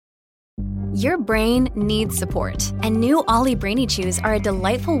Your brain needs support, and new Ollie Brainy Chews are a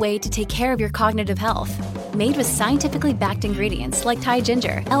delightful way to take care of your cognitive health. Made with scientifically backed ingredients like Thai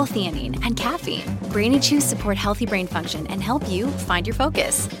ginger, L-theanine, and caffeine, Brainy Chews support healthy brain function and help you find your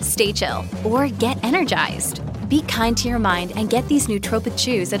focus, stay chill, or get energized. Be kind to your mind and get these nootropic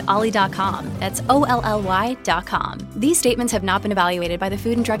chews at ollie.com. That's OLLY.com. These statements have not been evaluated by the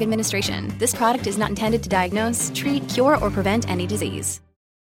Food and Drug Administration. This product is not intended to diagnose, treat, cure, or prevent any disease.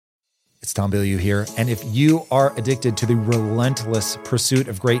 It's Tom Bilyeu here, and if you are addicted to the relentless pursuit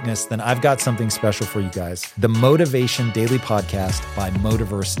of greatness, then I've got something special for you guys. The Motivation Daily Podcast by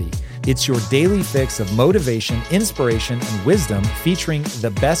Motiversity. It's your daily fix of motivation, inspiration, and wisdom featuring the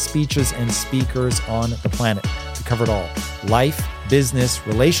best speeches and speakers on the planet. We cover it all. Life, business,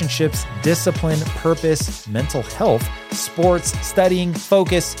 relationships, discipline, purpose, mental health, sports, studying,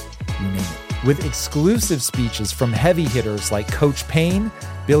 focus, you name it. With exclusive speeches from heavy hitters like Coach Payne,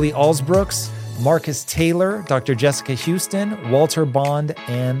 Billy Alsbrooks, Marcus Taylor, Dr. Jessica Houston, Walter Bond,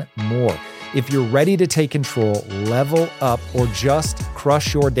 and more. If you're ready to take control, level up, or just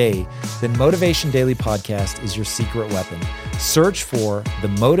crush your day, then Motivation Daily Podcast is your secret weapon. Search for the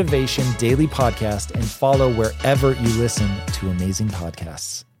Motivation Daily Podcast and follow wherever you listen to amazing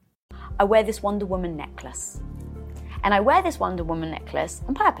podcasts. I wear this Wonder Woman necklace. And I wear this Wonder Woman necklace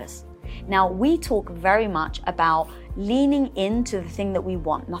on purpose. Now, we talk very much about leaning into the thing that we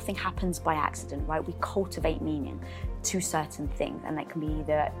want. Nothing happens by accident, right? We cultivate meaning to certain things, and that can be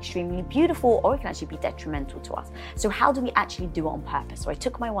either extremely beautiful or it can actually be detrimental to us. So how do we actually do it on purpose? So I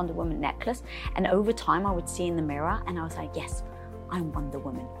took my Wonder Woman necklace, and over time I would see in the mirror and I was like, yes, I'm Wonder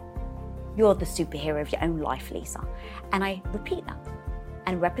Woman. You're the superhero of your own life, Lisa. And I repeat that,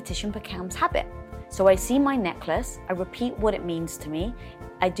 and repetition becomes habit. So I see my necklace, I repeat what it means to me.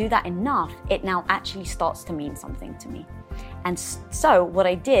 I do that enough, it now actually starts to mean something to me. And so what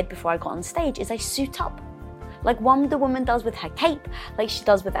I did before I got on stage is I suit up. Like Wonder Woman does with her cape, like she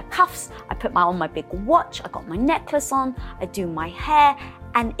does with her cuffs. I put on my big watch, I got my necklace on, I do my hair,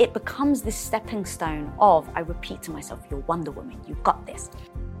 and it becomes this stepping stone of, I repeat to myself, you're Wonder Woman, you've got this.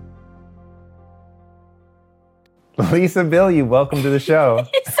 Lisa Bilyeu, welcome to the show.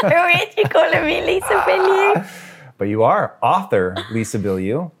 It's so weird you calling me Lisa Bilyeu. But you are author Lisa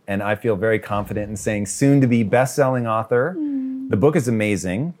Bilyeu, and I feel very confident in saying soon-to-be best-selling author. The book is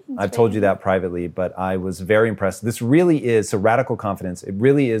amazing. I've told you that privately, but I was very impressed. This really is, so Radical Confidence, it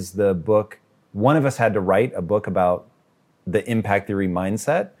really is the book. One of us had to write a book about the impact theory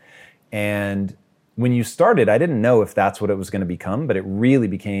mindset. And when you started, I didn't know if that's what it was going to become, but it really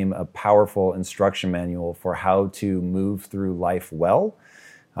became a powerful instruction manual for how to move through life well.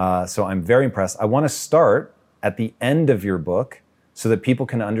 So I'm very impressed. I want to start at the end of your book so that people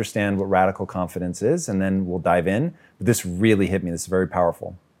can understand what radical confidence is, and then we'll dive in. But this really hit me. This is very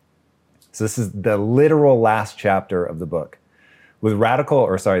powerful. So this is the literal last chapter of the book. The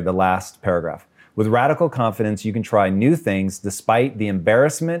last paragraph. With radical confidence, you can try new things despite the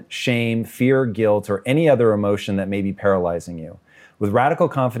embarrassment, shame, fear, guilt, or any other emotion that may be paralyzing you. With radical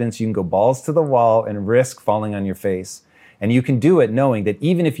confidence, you can go balls to the wall and risk falling on your face. And you can do it knowing that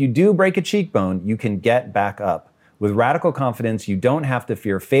even if you do break a cheekbone, you can get back up. With radical confidence, you don't have to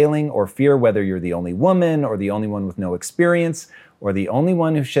fear failing or fear whether you're the only woman or the only one with no experience or the only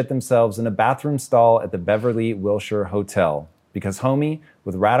one who shit themselves in a bathroom stall at the Beverly Wilshire Hotel. Because homie,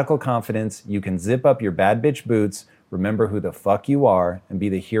 with radical confidence, you can zip up your bad bitch boots, remember who the fuck you are, and be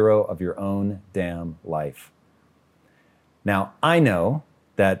the hero of your own damn life. Now, I know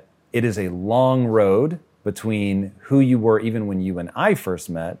that it is a long road between who you were even when you and I first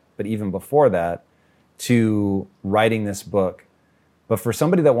met, but even before that, to writing this book. But for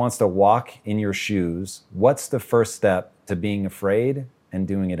somebody that wants to walk in your shoes, what's the first step to being afraid and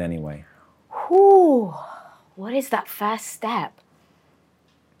doing it anyway? Whew. What is that first step?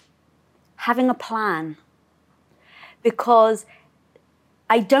 Having a plan. Because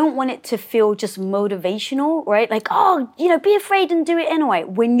I don't want it to feel just motivational, right? Like, be afraid and do it anyway.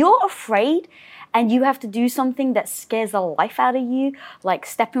 When you're afraid and you have to do something that scares the life out of you, like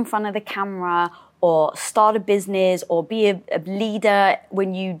step in front of the camera or start a business or be a leader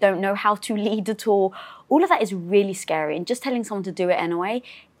when you don't know how to lead at all of that is really scary. And just telling someone to do it anyway,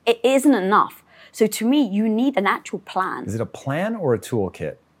 it isn't enough. So to me, you need an actual plan. Is it a plan or a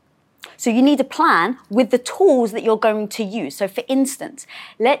toolkit? So you need a plan with the tools that you're going to use. So for instance,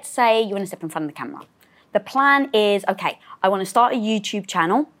 let's say you want to step in front of the camera. The plan is, okay, I want to start a YouTube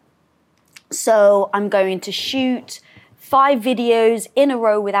channel. So I'm going to shoot 5 videos in a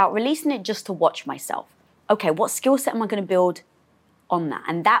row without releasing it just to watch myself. Okay, what skill set am I going to build on that.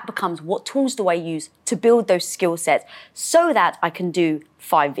 And that becomes, what tools do I use to build those skill sets so that I can do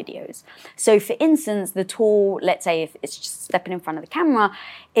 5 videos? So for instance, the tool, let's say if it's just stepping in front of the camera,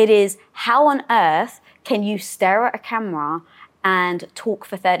 it is how on earth can you stare at a camera and talk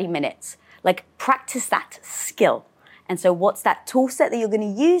for 30 minutes? Like, practice that skill. And so what's that tool set that you're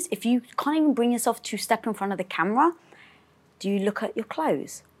going to use? If you can't even bring yourself to step in front of the camera, do you look at your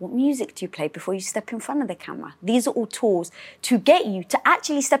clothes? What music do you play before you step in front of the camera? These are all tools to get you to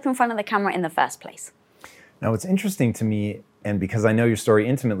actually step in front of the camera in the first place. Now, what's interesting to me, and because I know your story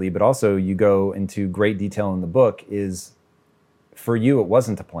intimately, but also you go into great detail in the book, is for you, it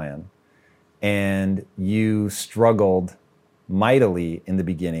wasn't a plan. And you struggled mightily in the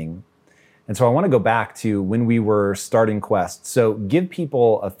beginning. And so I want to go back to when we were starting Quest. So give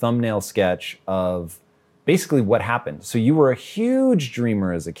people a thumbnail sketch of basically what happened. So you were a huge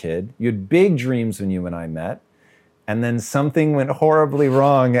dreamer as a kid. You had big dreams when you and I met. And then something went horribly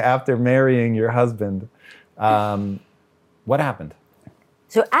wrong after marrying your husband. What happened?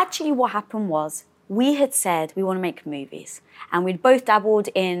 So actually what happened was, we had said we want to make movies. And we'd both dabbled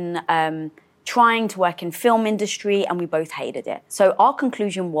in trying to work in film industry, and we both hated it. So our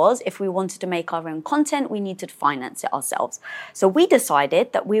conclusion was, if we wanted to make our own content, we needed to finance it ourselves. So we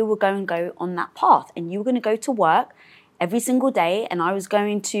decided that we were going to go on that path, and you were going to go to work every single day, and I was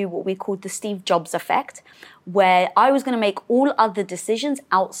going to what we called the Steve Jobs effect, where I was going to make all other decisions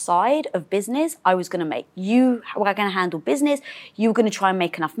outside of business. I was going to make, you were going to handle business, you were going to try and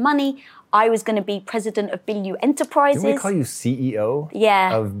make enough money. I was going to be president of Bilyeu Enterprises. Didn't we call you CEO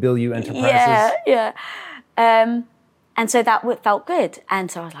Yeah. of Bilyeu Enterprises? Yeah. And so that felt good. And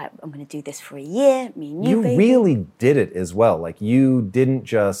so I was like, I'm going to do this for a year, me and you, You baby. really did it as well. Like, you didn't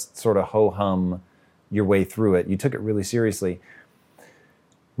just sort of ho-hum your way through it. You took it really seriously.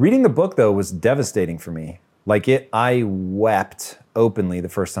 Reading the book, though, was devastating for me. Like, I wept openly the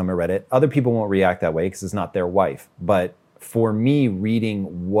first time I read it. Other people won't react that way because it's not their wife. But for me,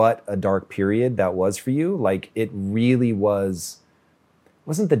 reading what a dark period that was for you, like, it really wasn't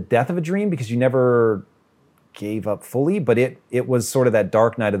the death of a dream because you never gave up fully, but it was sort of that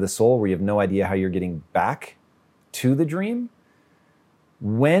dark night of the soul where you have no idea how you're getting back to the dream.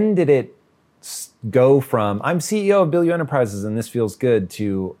 When did it go from, I'm CEO of Bilyeu Enterprises and this feels good,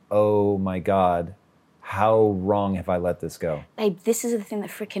 to, oh my God, how wrong have I let this go? Babe, this is the thing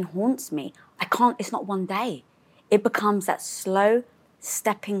that freaking haunts me. It's not one day. It becomes that slow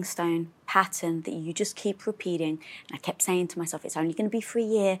stepping stone pattern that you just keep repeating. And I kept saying to myself, it's only going to be for a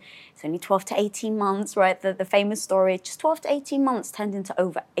year. It's only 12 to 18 months, right? The famous story, just 12 to 18 months turned into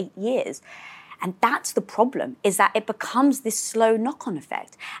over 8 years. And that's the problem, is that it becomes this slow knock-on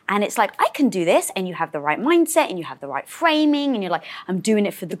effect. And it's like, I can do this, and you have the right mindset, and you have the right framing, and you're like, I'm doing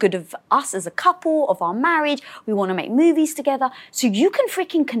it for the good of us as a couple, of our marriage. We want to make movies together. So you can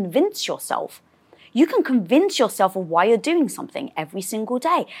freaking convince yourself. You can convince yourself of why you're doing something every single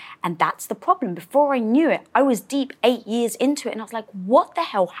day. And that's the problem. Before I knew it, I was deep 8 years into it, and I was like, what the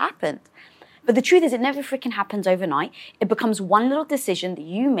hell happened? But the truth is, it never freaking happens overnight. It becomes one little decision that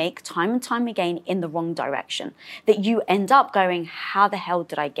you make time and time again in the wrong direction, that you end up going, how the hell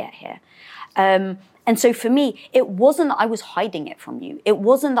did I get here? And so for me, it wasn't that I was hiding it from you. It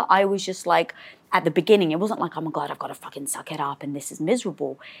wasn't that I was just like, at the beginning, it wasn't like, oh my God, I've got to fucking suck it up and this is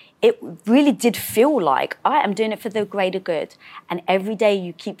miserable. It really did feel like, all right, I'm doing it for the greater good. And every day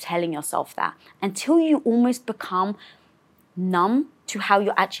you keep telling yourself that until you almost become numb to how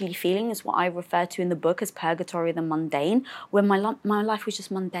you're actually feeling, is what I refer to in the book as purgatory, the mundane, where my life was just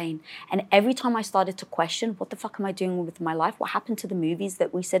mundane. And every time I started to question, what the fuck am I doing with my life? What happened to the movies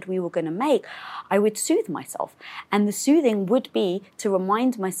that we said we were going to make? I would soothe myself. And the soothing would be to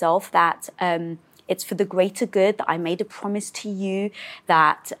remind myself that it's for the greater good, that I made a promise to you,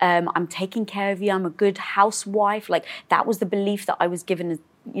 that I'm taking care of you, I'm a good housewife. Like, that was the belief that I was given,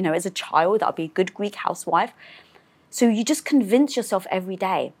 as a child, that I'd be a good Greek housewife. So you just convince yourself every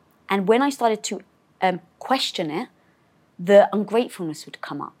day. And when I started to question it, the ungratefulness would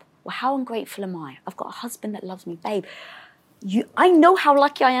come up. Well, how ungrateful am I? I've got a husband that loves me. Babe, I know how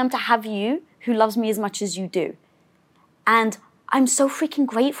lucky I am to have you who loves me as much as you do. And I'm so freaking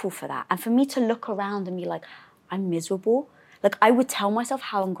grateful for that. And for me to look around and be like, I'm miserable. Like, I would tell myself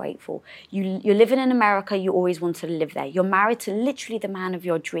how ungrateful. You're living in America, you always wanted to live there. You're married to literally the man of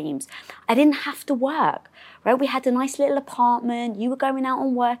your dreams. I didn't have to work, right? We had a nice little apartment. You were going out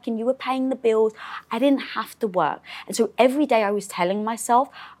and working. You were paying the bills. I didn't have to work. And so every day I was telling myself,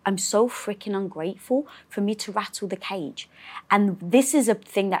 I'm so freaking ungrateful for me to rattle the cage. And this is a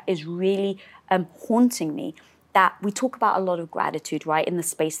thing that is really haunting me, that we talk about a lot of gratitude, right? In the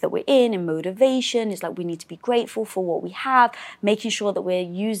space that we're in motivation, it's like we need to be grateful for what we have, making sure that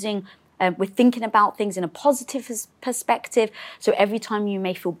we're thinking about things in a positive perspective. So every time you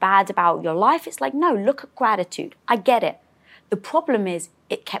may feel bad about your life, it's like, no, look at gratitude. I get it. The problem is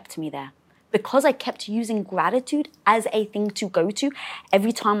it kept me there. Because I kept using gratitude as a thing to go to,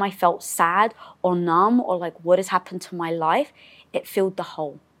 every time I felt sad or numb or like what has happened to my life, it filled the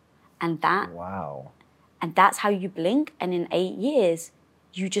hole. And that's how you blink. And in 8 years,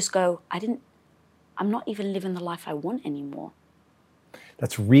 you just go, I'm not even living the life I want anymore.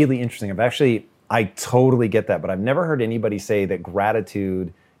 That's really interesting. I totally get that, but I've never heard anybody say that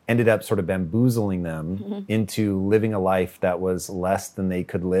gratitude ended up sort of bamboozling them into living a life that was less than they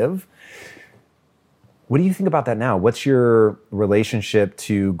could live. What do you think about that now? What's your relationship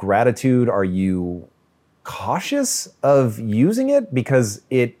to gratitude? Are you cautious of using it? Because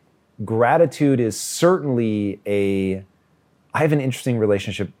gratitude is certainly I have an interesting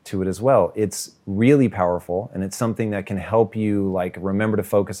relationship to it as well. It's really powerful, and it's something that can help you like remember to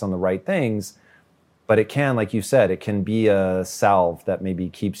focus on the right things. But it can, like you said, it can be a salve that maybe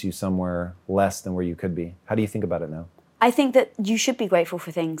keeps you somewhere less than where you could be. How do you think about it now? I think that you should be grateful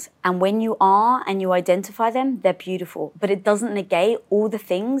for things. And when you are and you identify them, they're beautiful. But it doesn't negate all the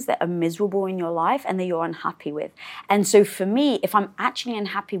things that are miserable in your life and that you're unhappy with. And so for me, if I'm actually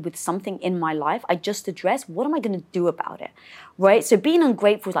unhappy with something in my life, I just address, what am I going to do about it? Right? So being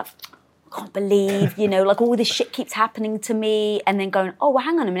ungrateful is like, I can't believe, like all this shit keeps happening to me. And then going, oh, well,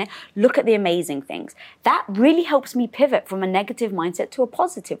 hang on a minute. Look at the amazing things. That really helps me pivot from a negative mindset to a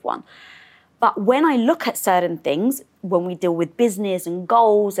positive one. But when I look at certain things, when we deal with business and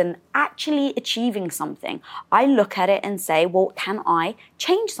goals and actually achieving something, I look at it and say, well, can I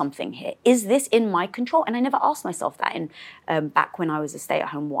change something here? Is this in my control? And I never asked myself that back when I was a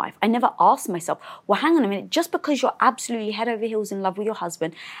stay-at-home wife. I never asked myself, well, hang on a minute, just because you're absolutely head over heels in love with your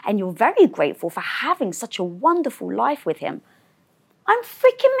husband and you're very grateful for having such a wonderful life with him, I'm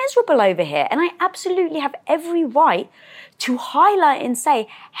freaking miserable over here. And I absolutely have every right to highlight and say,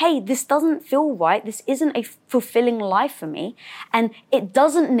 hey, this doesn't feel right. This isn't a fulfilling life for me. And it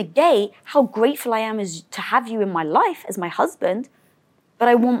doesn't negate how grateful I am to have you in my life as my husband, but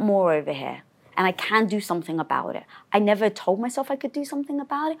I want more over here. And I can do something about it. I never told myself I could do something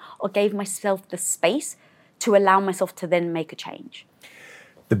about it or gave myself the space to allow myself to then make a change.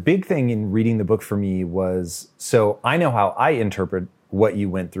 The big thing in reading the book for me was, so I know how I interpret what you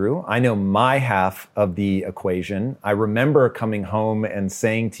went through. I know my half of the equation. I remember coming home and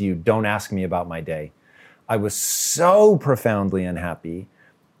saying to you, don't ask me about my day. I was so profoundly unhappy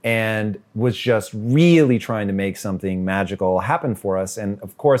and was just really trying to make something magical happen for us. And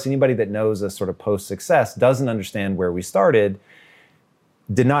of course, anybody that knows us sort of post-success doesn't understand where we started,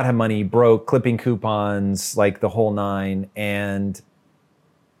 did not have money, broke, clipping coupons, like the whole nine. And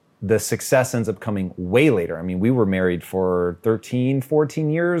the success ends up coming way later. I mean, we were married for 13, 14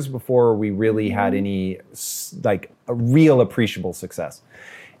 years before we really had any, like, a real appreciable success.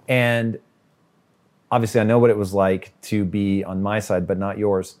 And obviously, I know what it was like to be on my side, but not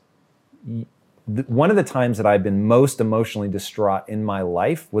yours. One of the times that I've been most emotionally distraught in my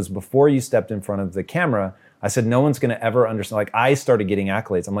life was before you stepped in front of the camera. I said, no one's going to ever understand. Like, I started getting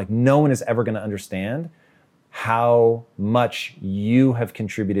accolades. I'm like, no one is ever going to understand how much you have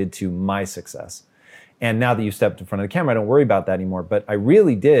contributed to my success. And now that you stepped in front of the camera, I don't worry about that anymore. But I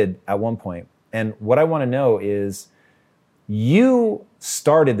really did at one point. And what I want to know is, you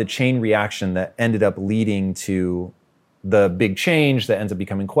started the chain reaction that ended up leading to the big change that ends up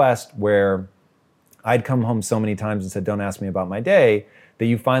becoming Quest, where I'd come home so many times and said, don't ask me about my day, that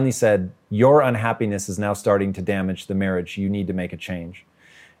you finally said, your unhappiness is now starting to damage the marriage. You need to make a change.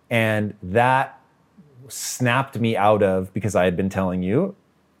 And that snapped me out of, because I had been telling you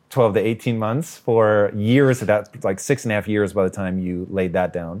 12 to 18 months for years, that's like 6.5 years by the time you laid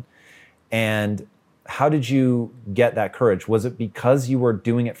that down. And how did you get that courage? Was it because you were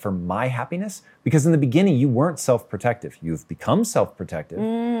doing it for my happiness? Because in the beginning, you weren't self-protective. You've become self-protective.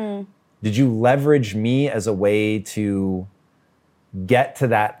 Did you leverage me as a way to get to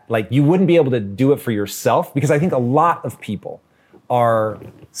that? Like, you wouldn't be able to do it for yourself, because I think a lot of people are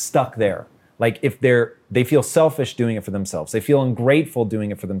stuck there. Like, if they feel selfish doing it for themselves, they feel ungrateful doing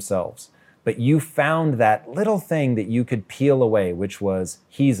it for themselves. But you found that little thing that you could peel away, which was,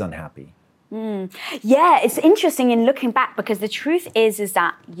 he's unhappy. Yeah, it's interesting in looking back, because the truth is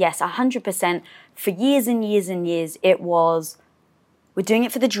that, yes, 100%, for years and years and years, it was, we're doing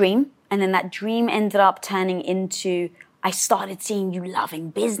it for the dream. And then that dream ended up turning into, I started seeing you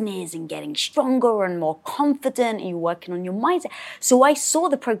loving business and getting stronger and more confident, and you're working on your mindset. So I saw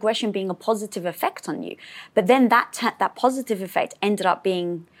the progression being a positive effect on you. But then that positive effect ended up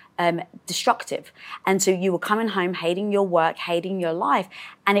being destructive. And so you were coming home hating your work, hating your life.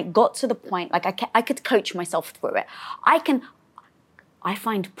 And it got to the point, like I could coach myself through it. I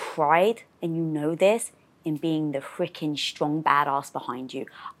find pride, and you know this, in being the freaking strong badass behind you.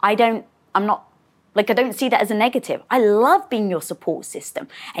 I don't see that as a negative. I love being your support system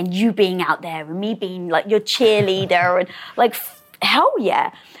and you being out there and me being like your cheerleader and like, hell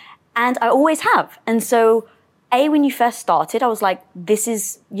yeah. And I always have. And so, when you first started, I was like, this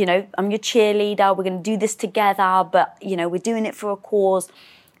is, I'm your cheerleader. We're going to do this together, but, we're doing it for a cause,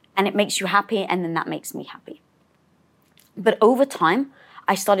 and it makes you happy, and then that makes me happy. But over time,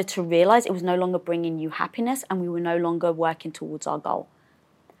 I started to realize it was no longer bringing you happiness, and we were no longer working towards our goal.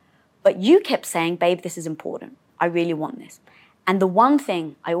 But you kept saying, babe, this is important. I really want this. And the one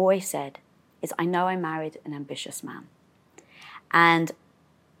thing I always said is, I know I married an ambitious man. And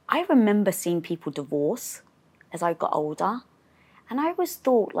I remember seeing people divorce as I got older. And I always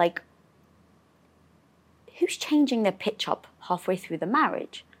thought, like, who's changing their pitch up halfway through the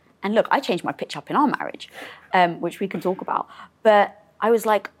marriage? And look, I changed my pitch up in our marriage, which we can talk about. But I was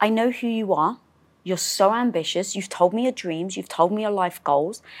like, I know who you are. You're so ambitious. You've told me your dreams. You've told me your life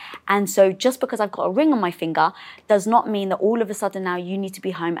goals. And so just because I've got a ring on my finger does not mean that all of a sudden now you need to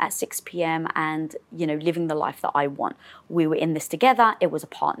be home at 6 p.m. and, living the life that I want. We were in this together. It was a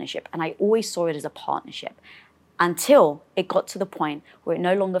partnership. And I always saw it as a partnership until it got to the point where it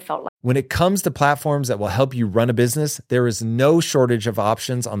no longer felt like. When it comes to platforms that will help you run a business, there is no shortage of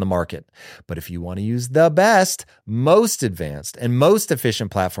options on the market. But if you want to use the best, most advanced, and most efficient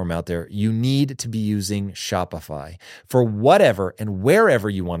platform out there, you need to be using Shopify. For whatever and wherever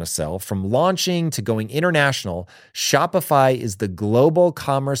you want to sell, from launching to going international, Shopify is the global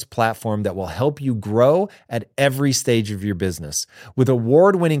commerce platform that will help you grow at every stage of your business. With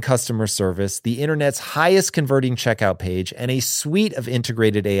award-winning customer service, the internet's highest converting checkout page, and a suite of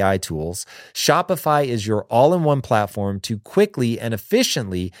integrated AI tools, Shopify is your all-in-one platform to quickly and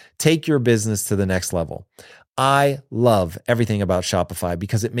efficiently take your business to the next level. I love everything about Shopify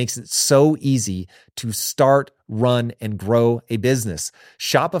because it makes it so easy to start, run, and grow a business.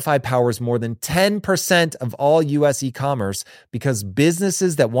 Shopify powers more than 10% of all US e-commerce because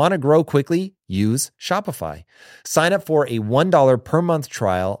businesses that want to grow quickly use Shopify. Sign up for a $1 per month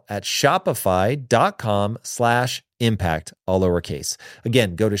trial at shopify.com/impact, all lowercase.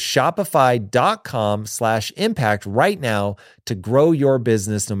 Again, go to shopify.com/impact right now to grow your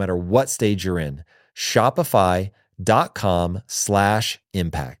business no matter what stage you're in.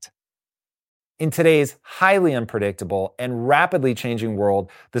 Shopify.com/impact. In today's highly unpredictable and rapidly changing world,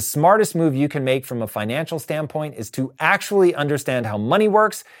 the smartest move you can make from a financial standpoint is to actually understand how money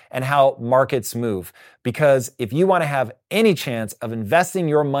works and how markets move. Because if you want to have any chance of investing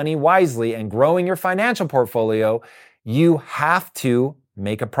your money wisely and growing your financial portfolio, you have to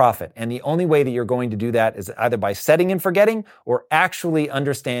make a profit. And the only way that you're going to do that is either by setting and forgetting or actually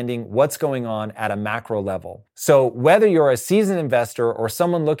understanding what's going on at a macro level. So whether you're a seasoned investor or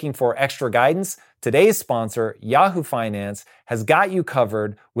someone looking for extra guidance, today's sponsor, Yahoo Finance, has got you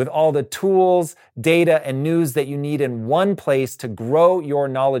covered with all the tools, data, and news that you need in one place to grow your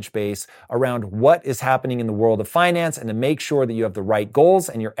knowledge base around what is happening in the world of finance and to make sure that you have the right goals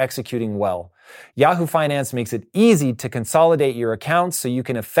and you're executing well. Yahoo Finance makes it easy to consolidate your accounts so you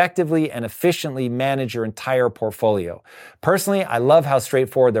can effectively and efficiently manage your entire portfolio. Personally, I love how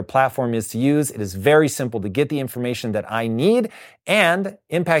straightforward their platform is to use. It is very simple to get the information that I need, and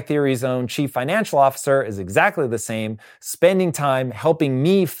Impact Theory's own Chief Financial Officer is exactly the same, spending time helping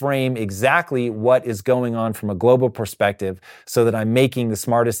me frame exactly what is going on from a global perspective so that I'm making the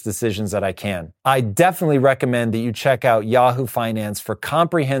smartest decisions that I can. I definitely recommend that you check out Yahoo Finance for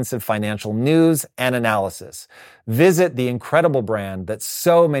comprehensive financial news and analysis. Visit the incredible brand that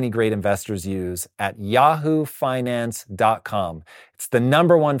so many great investors use at yahoofinance.com. It's the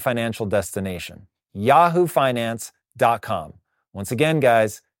 #1 financial destination. yahoofinance.com. Once again,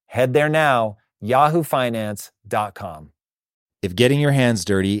 guys, head there now, yahoofinance.com. If getting your hands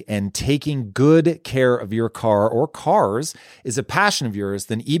dirty and taking good care of your car or cars is a passion of yours,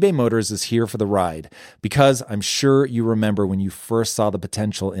 then eBay Motors is here for the ride. Because I'm sure you remember when you first saw the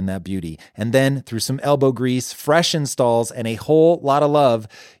potential in that beauty. And then through some elbow grease, fresh installs, and a whole lot of love,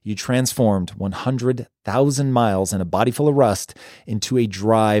 you transformed 100,000 1,000 miles and a body full of rust into a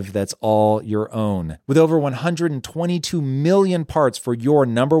drive that's all your own. With over 122 million parts for your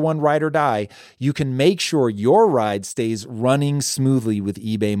number one ride or die, you can make sure your ride stays running smoothly with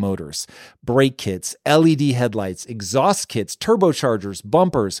eBay Motors. Brake kits, LED headlights, exhaust kits, turbochargers,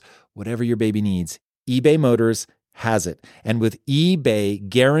 bumpers, whatever your baby needs, eBay Motors has it. And with eBay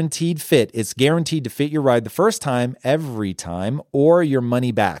Guaranteed Fit, it's guaranteed to fit your ride the first time, every time, or your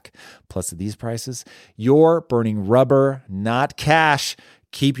money back. Plus, at these prices, you're burning rubber, not cash.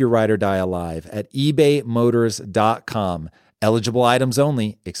 Keep your ride or die alive at ebaymotors.com. Eligible items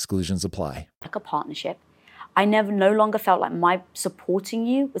only. Exclusions apply. Like a partnership. I no longer felt like my supporting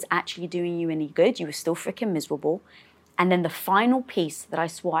you was actually doing you any good. You were still freaking miserable. And then the final piece that I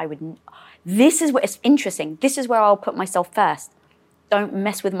swore I would... This is where it's interesting. This is where I'll put myself first. Don't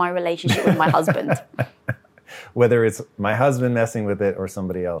mess with my relationship with my husband. Whether it's my husband messing with it or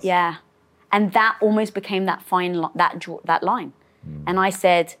somebody else. Yeah. And that almost became that that line. And I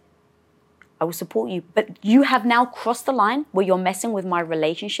said, I will support you. But you have now crossed the line where you're messing with my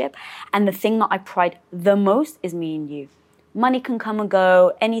relationship. And the thing that I pride the most is me and you. Money can come and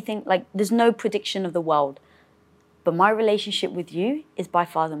go, anything. Like, there's no prediction of the world. But my relationship with you is by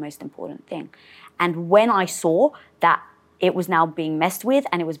far the most important thing. And when I saw that it was now being messed with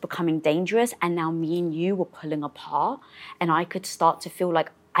and it was becoming dangerous and now me and you were pulling apart and I could start to feel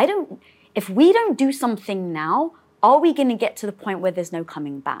like, if we don't do something now, are we going to get to the point where there's no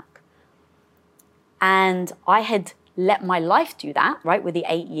coming back? And I had let my life do that, right? With the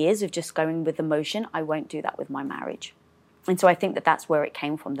 8 years of just going with the motion, I won't do that with my marriage. And so I think that that's where it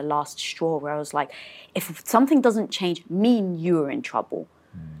came from, the last straw, where I was like, if something doesn't change, me and you are in trouble.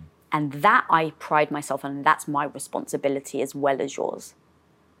 And that I pride myself on, and that's my responsibility as well as yours.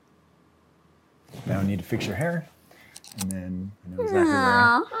 Now I need to fix your hair. And then I know exactly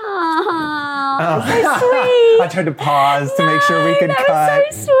where. So sweet. I tried to pause to make sure we could cut. That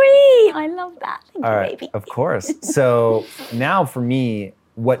was so sweet. I love that. Thank you, baby. Of course. So now for me,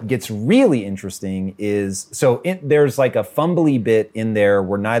 what gets really interesting is, there's like a fumbly bit in there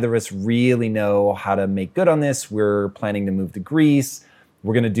where neither of us really know how to make good on this. We're planning to move to Greece.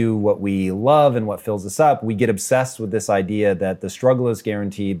 We're going to do what we love and what fills us up. We get obsessed with this idea that the struggle is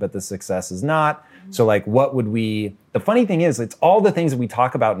guaranteed, but the success is not. So like, the funny thing is, it's all the things that we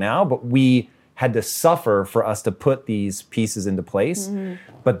talk about now, but we had to suffer for us to put these pieces into place.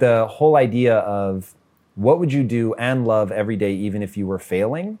 But the whole idea of, what would you do and love every day, even if you were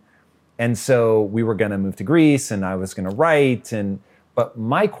failing? And so we were going to move to Greece and I was going to write. But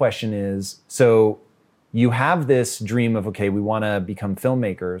my question is, so you have this dream of, okay, we want to become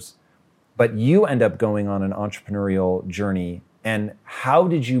filmmakers, but you end up going on an entrepreneurial journey. And how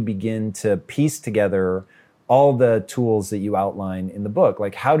did you begin to piece together all the tools that you outline in the book?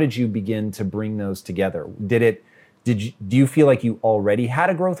 Like, how did you begin to bring those together? Do you feel like you already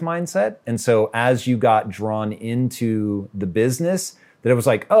had a growth mindset? And so as you got drawn into the business, that it was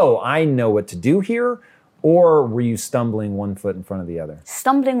like, oh, I know what to do here? Or were you stumbling one foot in front of the other?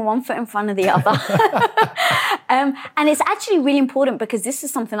 Stumbling one foot in front of the other. And it's actually really important because this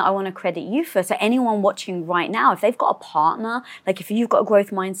is something that I want to credit you for. So anyone watching right now, if they've got a partner, like if you've got a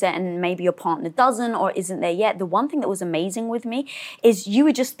growth mindset and maybe your partner doesn't or isn't there yet, the one thing that was amazing with me is you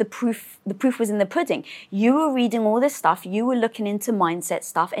were just the proof was in the pudding. You were reading all this stuff, you were looking into mindset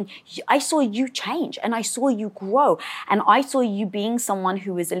stuff, and I saw you change and I saw you grow. And I saw you being someone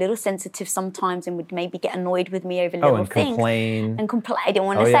who was a little sensitive sometimes and would maybe get annoyed with me over little things. Complain. And complain. I didn't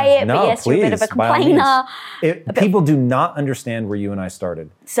want to say it, but yes, you're a bit of a complainer. People do not understand where you and I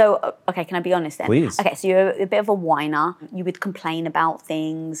started. So, okay, can I be honest then? Please. Okay, so you're a bit of a whiner. You would complain about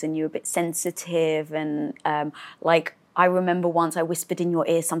things and you're a bit sensitive and I remember once I whispered in your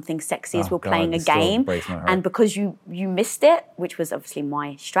ear something sexy as we were playing a game. Breaks my heart. And because you missed it, which was obviously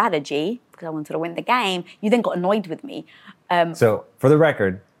my strategy, because I wanted to win the game, you then got annoyed with me. So, for the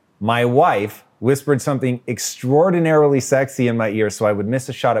record, my wife whispered something extraordinarily sexy in my ear so I would miss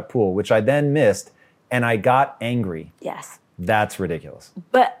a shot at pool, which I then missed, and I got angry. Yes. That's ridiculous.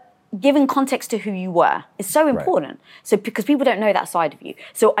 But giving context to who you were is so important. Right. So because people don't know that side of you.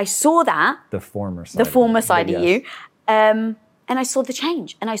 So I saw that. The former side. The former side of you. And I saw the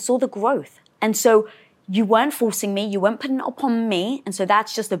change and I saw the growth. And so you weren't forcing me, you weren't putting it upon me. And so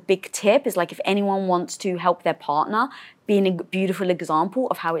that's just a big tip, is like if anyone wants to help their partner, being a beautiful example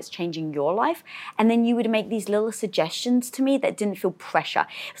of how it's changing your life. And then you would make these little suggestions to me that didn't feel pressure.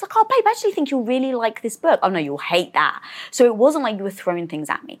 It's like, oh, babe, I actually think you'll really like this book. Oh, no, you'll hate that. So it wasn't like you were throwing things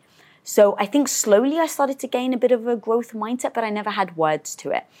at me. So I think slowly I started to gain a bit of a growth mindset, but I never had words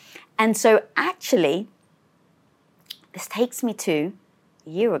to it. And so actually, this takes me to a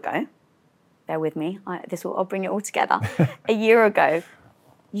year ago, bear with me, I'll bring it all together. A year ago,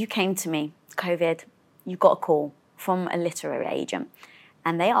 you came to me, COVID, you got a call from a literary agent,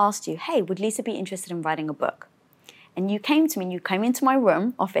 and they asked you, hey, would Lisa be interested in writing a book? And you came to me, and you came into my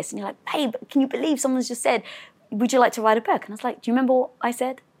office, and you're like, babe, can you believe someone's just said, would you like to write a book? And I was like, do you remember what I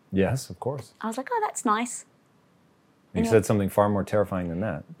said? Yes, of course. I was like, oh, that's nice. You said something far more terrifying than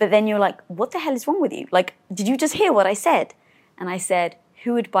that. But then you're like, what the hell is wrong with you? Like, did you just hear what I said? And I said,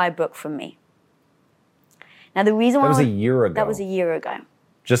 who would buy a book from me? Now, the reason why... That was a year ago. That was a year ago.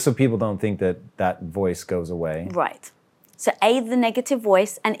 Just so people don't think that voice goes away. Right. So the negative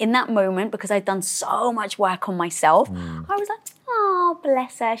voice, and in that moment, because I'd done so much work on myself, I was like, oh,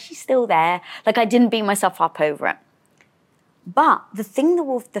 bless her, she's still there. Like, I didn't beat myself up over it. But the thing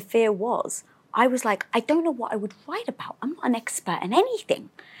the fear was, I was like, I don't know what I would write about. I'm not an expert in anything.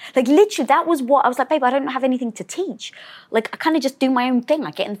 Like, literally, that was what I was like, babe, I don't have anything to teach. Like, I kind of just do my own thing.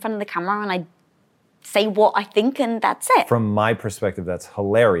 I get in front of the camera and I say what I think, and that's it. From my perspective, that's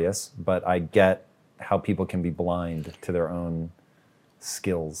hilarious, but I get how people can be blind to their own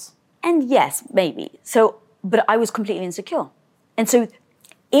skills. And yes, maybe. So, but I was completely insecure. And so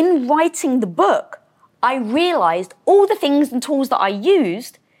in writing the book, I realized all the things and tools that I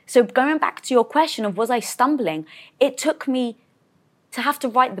used. So going back to your question of was I stumbling, it took me to have to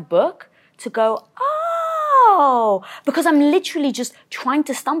write the book to go, oh, because I'm literally just trying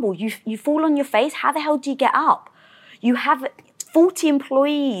to stumble. You fall on your face. How the hell do you get up? You have 40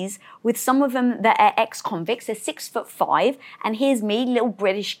 employees with some of them that are ex-convicts. They're 6'5", and here's me, little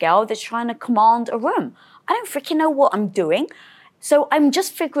British girl that's trying to command a room. I don't freaking know what I'm doing. So I'm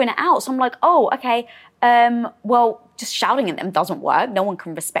just figuring it out. So I'm like, oh, okay, well, just shouting at them doesn't work. No one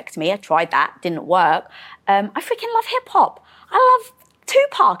can respect me. I tried that, didn't work. I freaking love hip hop. I love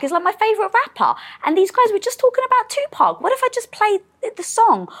Tupac, is like my favorite rapper. And these guys were just talking about Tupac. What if I just played the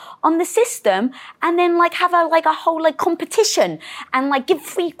song on the system and then like have a whole like competition and like give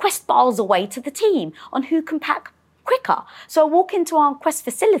free Quest bars away to the team on who can pack quicker. So I walk into our Quest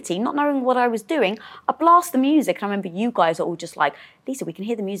facility, not knowing what I was doing. I blast the music, and I remember you guys are all just like, Lisa, we can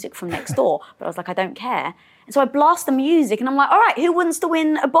hear the music from next door. But I was like, I don't care. And so I blast the music, and I'm like, all right, who wants to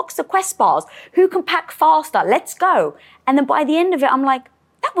win a box of Quest bars? Who can pack faster? Let's go. And then by the end of it, I'm like,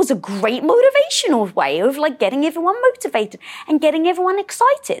 that was a great motivational way of like getting everyone motivated and getting everyone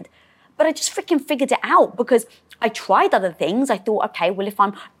excited. But I just freaking figured it out because I tried other things. I thought, okay, well, if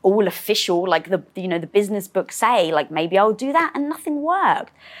I'm all official, like the business books say, like maybe I'll do that, and nothing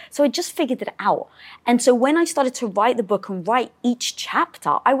worked. So I just figured it out. And so when I started to write the book and write each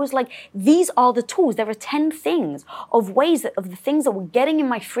chapter, I was like, these are the tools. There are 10 things of the things that were getting in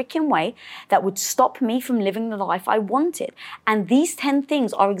my freaking way that would stop me from living the life I wanted. And these 10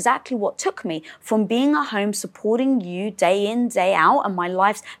 things are exactly what took me from being at home, supporting you day in, day out. And my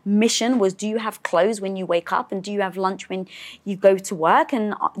life's mission was, do you have clothes when you wake up, and do you have lunch when you go to work,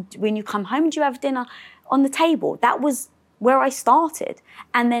 and when you come home, do you have dinner on the table? That was where I started.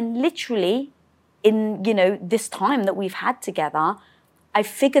 And then literally in, this time that we've had together, I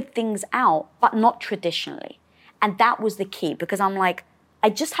figured things out, but not traditionally. And that was the key, because I'm like, I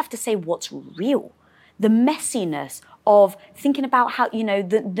just have to say what's real. The messiness of thinking about how,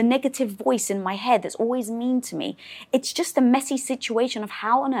 the negative voice in my head that's always mean to me. It's just a messy situation of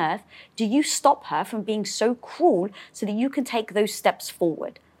how on earth do you stop her from being so cruel so that you can take those steps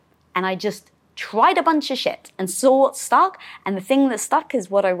forward. And I just tried a bunch of shit and saw what stuck. And the thing that stuck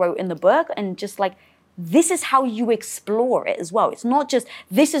is what I wrote in the book, and just like, this is how you explore it as well. It's not just,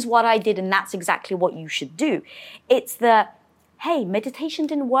 this is what I did and that's exactly what you should do. It's the, hey, meditation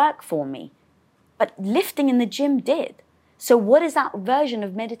didn't work for me, but lifting in the gym did. So what is that version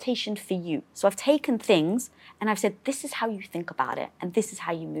of meditation for you? So I've taken things and I've said, this is how you think about it, and this is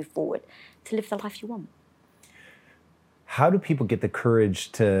how you move forward to live the life you want. How do people get the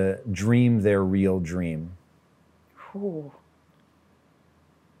courage to dream their real dream? Ooh.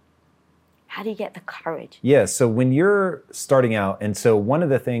 How do you get the courage? Yeah, so when you're starting out, and so one of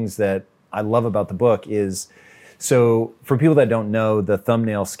the things that I love about the book is, so for people that don't know, the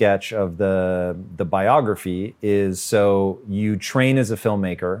thumbnail sketch of the biography is, so you train as a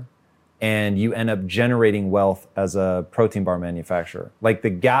filmmaker and you end up generating wealth as a protein bar manufacturer. Like, the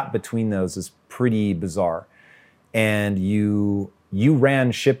gap between those is pretty bizarre. And you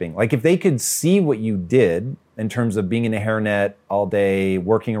ran shipping. Like, if they could see what you did in terms of being in a hairnet all day,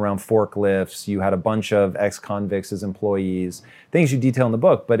 working around forklifts, you had a bunch of ex-convicts as employees, things you detail in the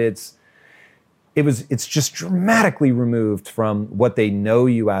book, but it's, it's just dramatically removed from what they know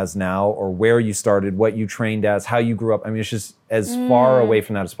you as now, or where you started, what you trained as, how you grew up. I mean, it's just as far away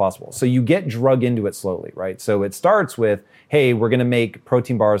from that as possible. So you get drug into it slowly, right? So it starts with, hey, we're gonna make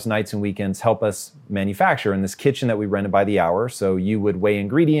protein bars nights and weekends, help us manufacture in this kitchen that we rented by the hour. So you would weigh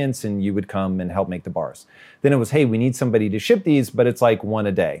ingredients and you would come and help make the bars. Then it was, hey, we need somebody to ship these, but it's like one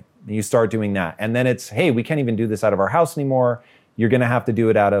a day. And you start doing that. And then it's, hey, we can't even do this out of our house anymore. You're gonna have to do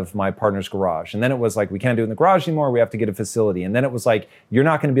it out of my partner's garage. And then it was like, we can't do it in the garage anymore, we have to get a facility. And then it was like, you're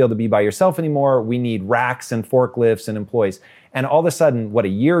not gonna be able to be by yourself anymore, we need racks and forklifts and employees. And all of a sudden, what, a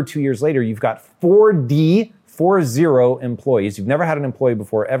year or 2 years later, you've got 40 employees. You've never had an employee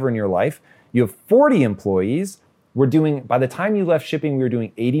before ever in your life. You have 40 employees. We're doing, by the time you left shipping, we were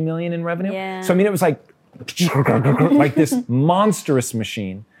doing 80 million in revenue. Yeah. So I mean, it was like this monstrous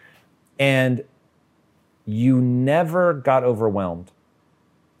machine. And you never got overwhelmed.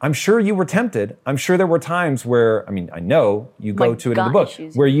 I'm sure you were tempted. I'm sure there were times where, I mean, I know you go to it in the book,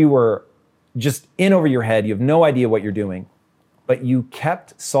 where you were just in over your head. You have no idea what you're doing, but you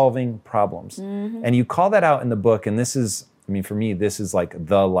kept solving problems. And you call that out in the book. And this is, I mean, for me, this is like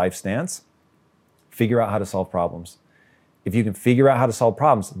the life stance. Figure out how to solve problems. If you can figure out how to solve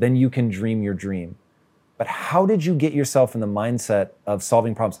problems, then you can dream your dream. But how did you get yourself in the mindset of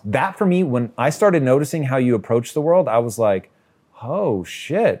solving problems? That for me, when I started noticing how you approach the world, I was like, oh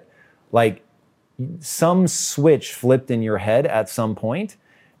shit. Like some switch flipped in your head at some point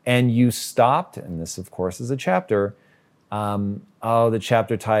and you stopped, and this of course is a chapter. The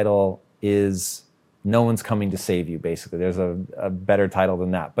chapter title is No One's Coming to Save You, basically. There's a better title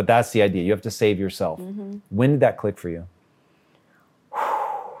than that, but that's the idea. You have to save yourself. When did that click for you?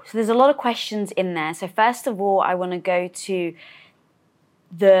 So there's a lot of questions in there. So first of all, I want to go to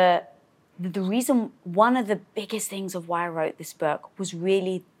the reason, one of the biggest things of why I wrote this book was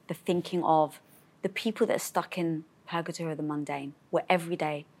really the thinking of the people that are stuck in purgatory of the mundane, where every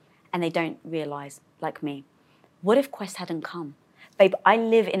day, and they don't realize, like me, what if Quest hadn't come? Babe, I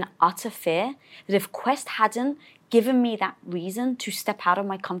live in utter fear that if Quest hadn't given me that reason to step out of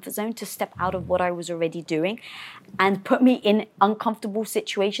my comfort zone, to step out of what I was already doing and put me in uncomfortable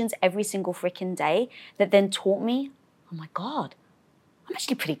situations every single freaking day, that then taught me, oh my God, I'm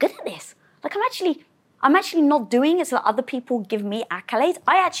actually pretty good at this. Like I'm actually not doing it so that other people give me accolades.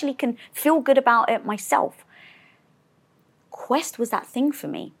 I actually can feel good about it myself. Quest was that thing for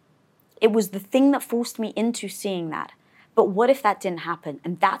me. It was the thing that forced me into seeing that. But what if that didn't happen?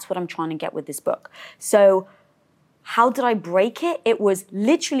 And that's what I'm trying to get with this book. So how did I break it? It was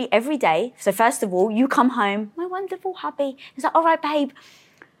literally every day. So first of all, you come home, my wonderful hubby. He's like, all right, babe,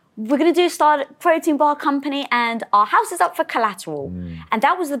 we're going to start a protein bar company and our house is up for collateral. And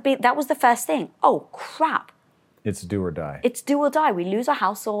that was the first thing. Oh, crap. It's do or die. It's do or die. We lose our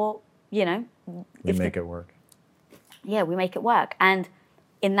house or, you know. We make it work. Yeah, we make it work. And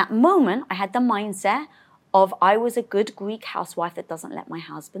in that moment, I had the mindset of I was a good Greek housewife that doesn't let my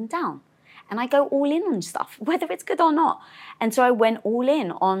husband down. And I go all in on stuff, whether it's good or not. And so I went all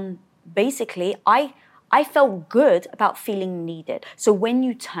in on, basically, I felt good about feeling needed. So when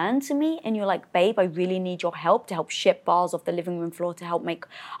you turn to me and you're like, babe, I really need your help to help ship bars off the living room floor to help make,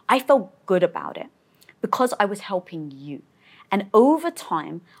 I felt good about it because I was helping you. And over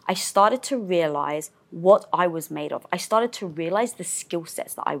time, I started to realize what I was made of. I started to realize the skill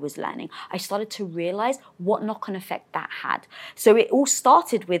sets that I was learning. I started to realize what knock-on effect that had. So it all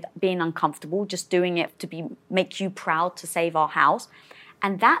started with being uncomfortable, just doing it to make you proud to save our house.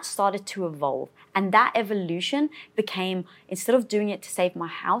 And that started to evolve. And that evolution became, instead of doing it to save my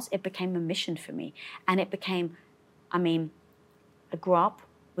house, it became a mission for me. And it became, I grew up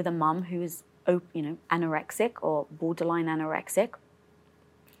with a mum who was, anorexic or borderline anorexic.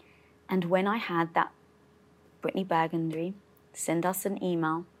 And when I had that, Brittany Burgundy send us an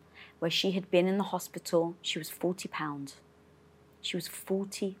email where she had been in the hospital. She was 40 pounds. She was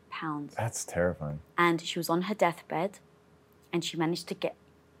 40 pounds. That's terrifying. And she was on her deathbed and she managed to get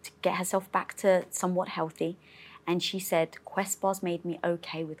herself back to somewhat healthy. And she said, Quest bars made me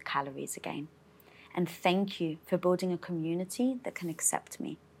okay with calories again. And thank you for building a community that can accept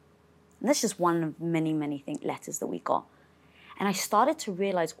me. And that's just one of many, many letters that we got. And I started to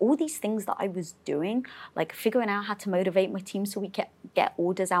realize all these things that I was doing, like figuring out how to motivate my team so we get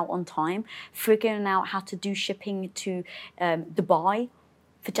orders out on time, figuring out how to do shipping to Dubai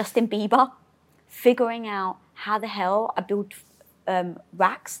for Justin Bieber, figuring out how the hell I build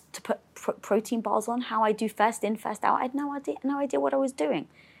racks to put protein bars on, how I do first in, first out. I had no idea what I was doing.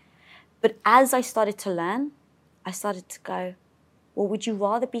 But as I started to learn, I started to go, well, would you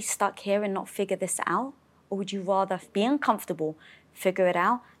rather be stuck here and not figure this out? Or would you rather be uncomfortable, figure it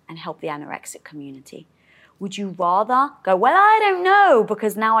out, and help the anorexic community? Would you rather go, well, I don't know,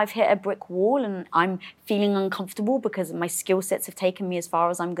 because now I've hit a brick wall and I'm feeling uncomfortable because my skill sets have taken me as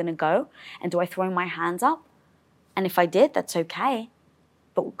far as I'm going to go? And do I throw my hands up? And if I did, that's okay.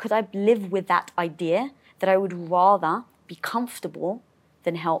 But could I live with that idea that I would rather be comfortable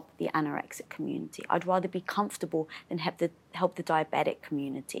than help the anorexic community? I'd rather be comfortable than help the diabetic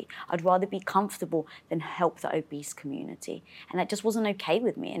community. I'd rather be comfortable than help the obese community. And that just wasn't okay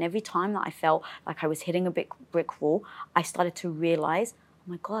with me. And every time that I felt like I was hitting a brick wall, I started to realize,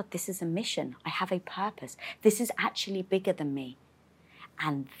 oh my God, this is a mission. I have a purpose. This is actually bigger than me.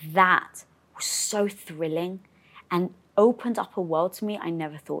 And that was so thrilling and opened up a world to me I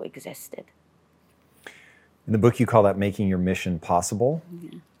never thought existed. In the book, you call that making your mission possible.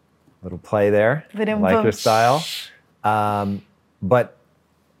 Yeah. Little play there. I like your style. But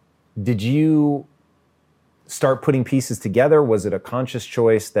did you start putting pieces together? Was it a conscious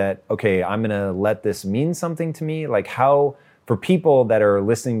choice that, okay, I'm going to let this mean something to me? Like how, for people that are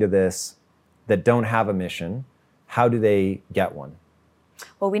listening to this that don't have a mission, how do they get one?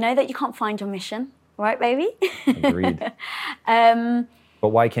 Well, we know that you can't find your mission, right, baby? Agreed. But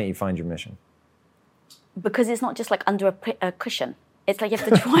why can't you find your mission? Because it's not just like under a cushion. It's like you have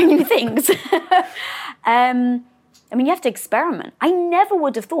to try new things. I mean, you have to experiment. I never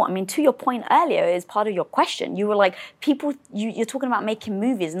would have thought, I mean, to your point earlier, as part of your question, you were like, people, you're talking about making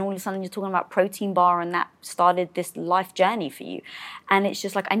movies and all of a sudden you're talking about protein bar and that started this life journey for you. And it's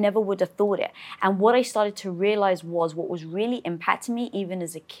just like, I never would have thought it. And what I started to realize was what was really impacting me, even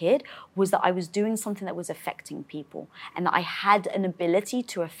as a kid, was that I was doing something that was affecting people and that I had an ability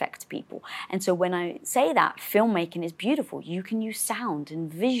to affect people. And so when I say that, filmmaking is beautiful. You can use sound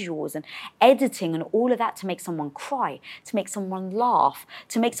and visuals and editing and all of that to make someone cry, to make someone laugh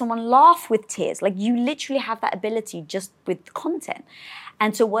with tears. Like you literally have that ability just with content.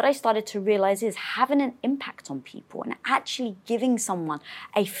 And so what I started to realize is having an impact on people and actually giving someone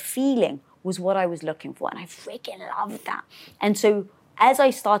a feeling was what I was looking for. And I freaking loved that. And so as I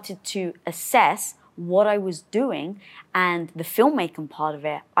started to assess what I was doing and the filmmaking part of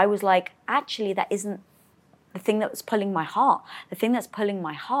it, I was like, actually, that isn't the thing that was pulling my heart. The thing that's pulling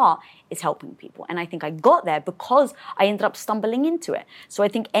my heart is helping people. And I think I got there because I ended up stumbling into it. So I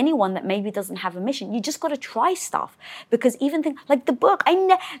think anyone that maybe doesn't have a mission, you just got to try stuff. Because even things like the book,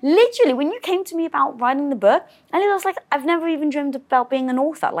 literally, when you came to me about writing the book, I was like, I've never even dreamed about being an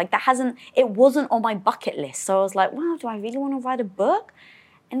author. Like it wasn't on my bucket list. So I was like, wow, do I really want to write a book?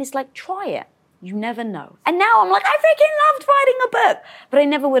 And it's like, try it. You never know. And now I'm like, I freaking loved writing a book. But I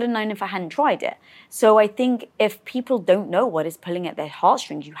never would have known if I hadn't tried it. So I think if people don't know what is pulling at their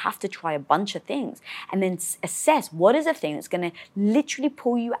heartstrings, you have to try a bunch of things and then assess what is a thing that's going to literally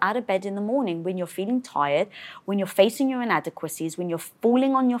pull you out of bed in the morning when you're feeling tired, when you're facing your inadequacies, when you're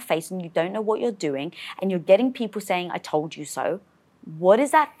falling on your face and you don't know what you're doing and you're getting people saying, I told you so. What is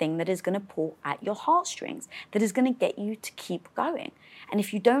that thing that is going to pull at your heartstrings, that is going to get you to keep going? And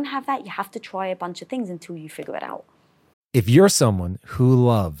if you don't have that, you have to try a bunch of things until you figure it out. If you're someone who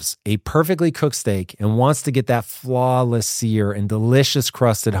loves a perfectly cooked steak and wants to get that flawless sear and delicious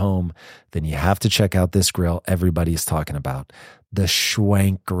crust at home, then you have to check out this grill everybody's talking about, the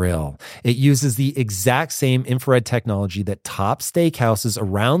Schwenk Grill. It uses the exact same infrared technology that top steakhouses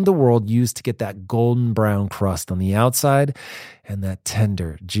around the world use to get that golden brown crust on the outside and that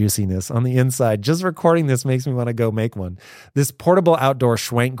tender juiciness on the inside. Just recording this makes me want to go make one. This portable outdoor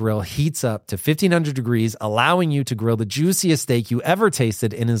Schwenk Grill heats up to 1,500 degrees, allowing you to grill the juiciest steak you ever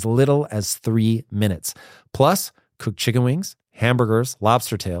tasted in as little as 3 minutes. Plus, cook chicken wings, hamburgers,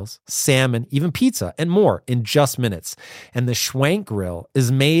 lobster tails, salmon, even pizza, and more in just minutes. And the Schwenk Grill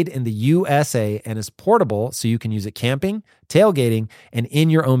is made in the USA and is portable so you can use it camping, tailgating, and in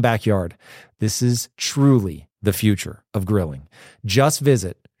your own backyard. This is truly the future of grilling. Just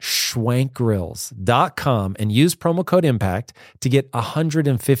visit schwenkgrills.com and use promo code IMPACT to get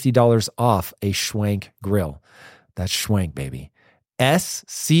 $150 off a Schwenk Grill. That's Schwenk, baby.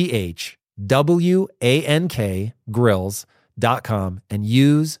 SCHWANK grills.com and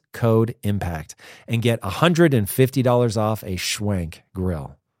use code IMPACT and get $150 off a Schwenk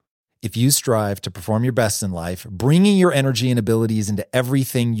Grill. If you strive to perform your best in life, bringing your energy and abilities into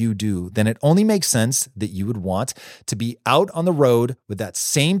everything you do, then it only makes sense that you would want to be out on the road with that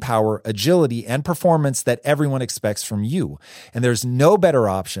same power, agility, and performance that everyone expects from you. And there's no better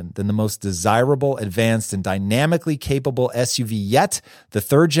option than the most desirable, advanced, and dynamically capable SUV yet, the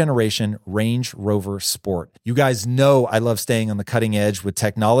third generation Range Rover Sport. You guys know I love staying on the cutting edge with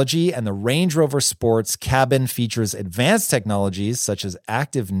technology, and the Range Rover Sport's cabin features advanced technologies such as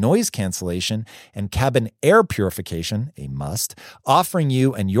active noise cancellation, and cabin air purification, a must, offering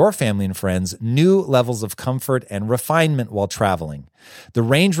you and your family and friends new levels of comfort and refinement while traveling. The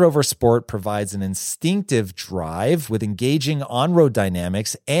Range Rover Sport provides an instinctive drive with engaging on-road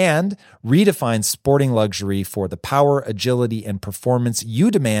dynamics and redefines sporting luxury for the power, agility, and performance you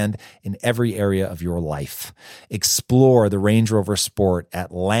demand in every area of your life. Explore the Range Rover Sport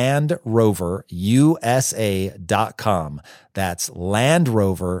at LandRoverUSA.com. That's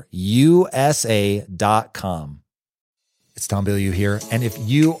LandRoverUSA.com. It's Tom Bilyeu here. And if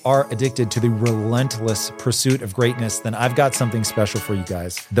you are addicted to the relentless pursuit of greatness, then I've got something special for you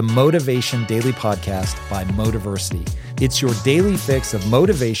guys. The Motivation Daily Podcast by Motiversity. It's your daily fix of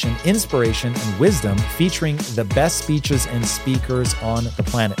motivation, inspiration, and wisdom featuring the best speeches and speakers on the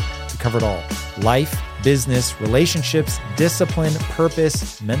planet. We cover it all. Life, business, relationships, discipline,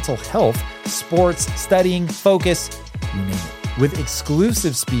 purpose, mental health, sports, studying, focus, you name it. With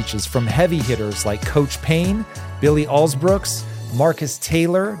exclusive speeches from heavy hitters like Coach Payne, Billy Alsbrooks, Marcus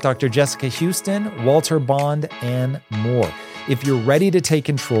Taylor, Dr. Jessica Houston, Walter Bond, and more. If you're ready to take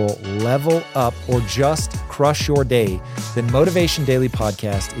control, level up, or just crush your day, then Motivation Daily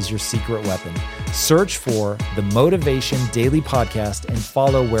Podcast is your secret weapon. Search for the Motivation Daily Podcast and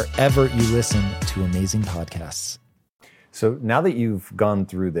follow wherever you listen to amazing podcasts. So now that you've gone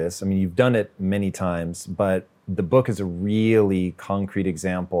through this, I mean, you've done it many times, but the book is a really concrete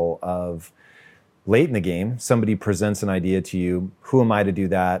example of late in the game, somebody presents an idea to you. Who am I to do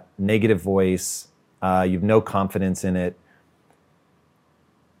that? Negative voice. You've no confidence in it.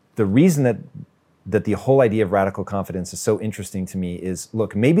 The reason that the whole idea of radical confidence is so interesting to me is,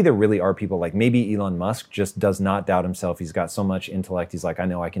 look, maybe there really are people like maybe Elon Musk just does not doubt himself. He's got so much intellect. He's like, I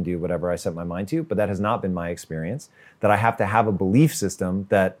know I can do whatever I set my mind to, but that has not been my experience. That I have to have a belief system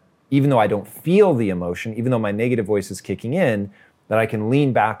that even though I don't feel the emotion, even though my negative voice is kicking in, that I can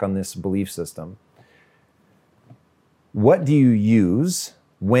lean back on this belief system. What do you use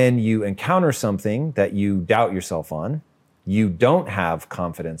when you encounter something that you doubt yourself on, you don't have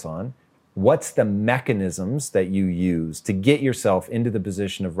confidence on? What's the mechanisms that you use to get yourself into the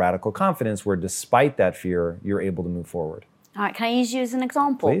position of radical confidence where despite that fear, you're able to move forward? All right, can I use you as an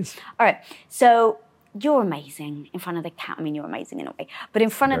example? Please. All right, so you're amazing in front of the camera. I mean, you're amazing in a way, but in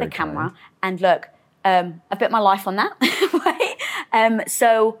front of the camera. Kind. And look, I bet my life on that, right?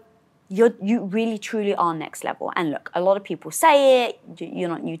 So you really, truly are next level. And look, a lot of people say it. You're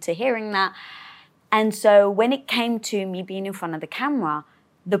not new to hearing that. And so when it came to me being in front of the camera,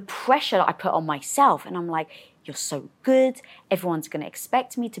 the pressure that I put on myself, and I'm like, you're so good. Everyone's going to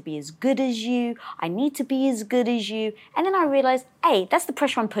expect me to be as good as you. I need to be as good as you. And then I realized, hey, that's the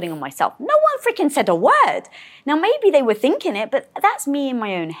pressure I'm putting on myself. No one freaking said a word. Now, maybe they were thinking it, but that's me in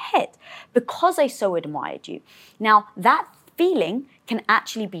my own head because I so admired you. Now, that feeling can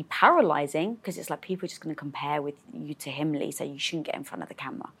actually be paralyzing because it's like people are just going to compare with you to him, Lisa. You shouldn't get in front of the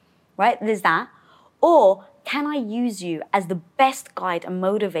camera, right? There's that. Or can I use you as the best guide and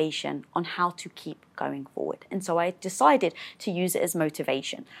motivation on how to keep going forward? And so I decided to use it as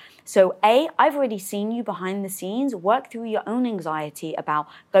motivation. So I've already seen you behind the scenes work through your own anxiety about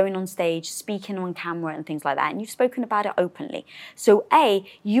going on stage, speaking on camera and things like that. And you've spoken about it openly. So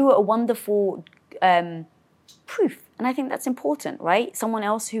you are a wonderful proof. And I think that's important, right? Someone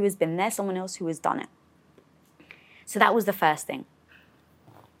else who has been there, someone else who has done it. So that was the first thing.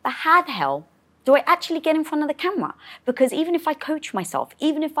 But how the hell do I actually get in front of the camera? Because even if I coach myself,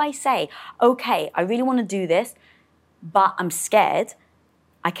 even if I say, okay, I really want to do this, but I'm scared,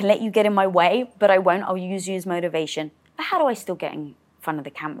 I can let you get in my way, but I won't. I'll use you as motivation. But how do I still get in front of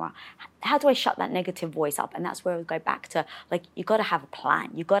the camera? How do I shut that negative voice up? And that's where we go back to, like, you got to have a plan.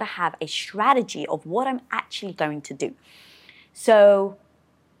 You got to have a strategy of what I'm actually going to do. So,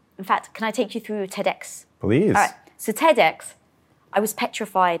 in fact, can I take you through TEDx? Please. All right. So TEDx, I was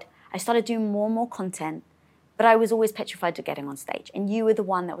petrified. I started doing more and more content, but I was always petrified of getting on stage. And you were the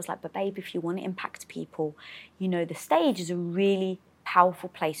one that was like, but babe, if you want to impact people, the stage is a really powerful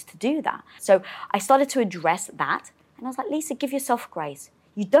place to do that. So I started to address that. And I was like, Lisa, give yourself grace.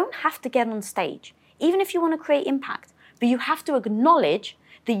 You don't have to get on stage, even if you want to create impact, but you have to acknowledge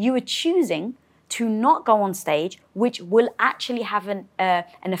that you are choosing to not go on stage, which will actually have an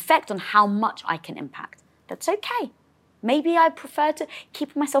effect on how much I can impact. That's okay. Maybe I prefer to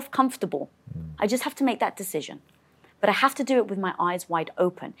keep myself comfortable. I just have to make that decision. But I have to do it with my eyes wide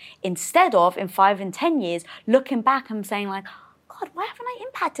open. Instead of, in 5 and 10 years, looking back and saying like, God, why haven't I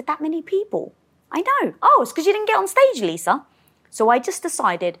impacted that many people? I know. Oh, it's because you didn't get on stage, Lisa. So I just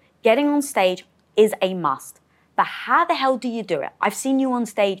decided getting on stage is a must. But how the hell do you do it? I've seen you on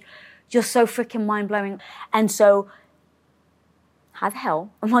stage. You're so freaking mind-blowing. And so how the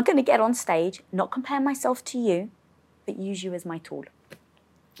hell am I going to get on stage, not compare myself to you, but use you as my tool?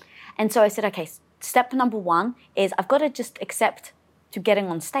 And so I said, okay, step number one is I've got to just accept to getting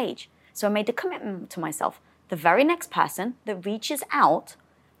on stage. So I made a commitment to myself. The very next person that reaches out,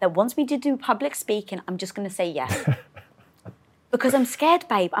 that wants me to do public speaking, I'm just going to say yes. Because I'm scared,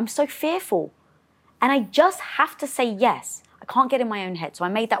 babe. I'm so fearful. And I just have to say yes. I can't get in my own head. So I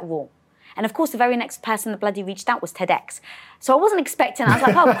made that rule. And of course, the very next person that bloody reached out was TEDx. So I wasn't expecting, I was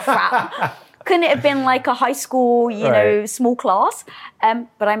like, oh, crap. Couldn't it have been like a high school, small class?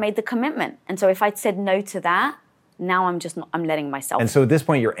 But I made the commitment. And so if I'd said no to that, now I'm letting myself. And so at this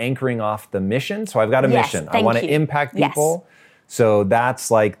point, you're anchoring off the mission. So I've got a mission. I want to impact people. Yes. So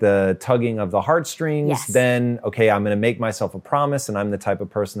that's like the tugging of the heartstrings. Yes. Then, okay, I'm going to make myself a promise, and I'm the type of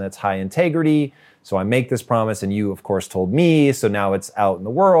person that's high integrity. So I make this promise, and you, of course, told me. So now it's out in the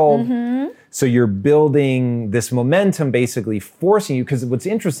world. Mm-hmm. So you're building this momentum, basically forcing you. Because what's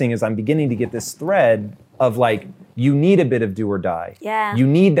interesting is I'm beginning to get this thread of like, you need a bit of do or die. Yeah. You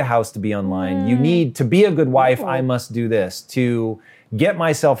need the house to be online. You need to be a good wife. I must do this. To get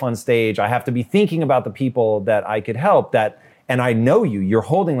myself on stage, I have to be thinking about the people that I could help. And I know you're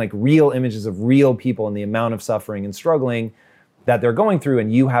holding like real images of real people and the amount of suffering and struggling that they're going through,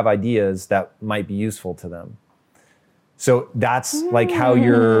 and you have ideas that might be useful to them. So that's like how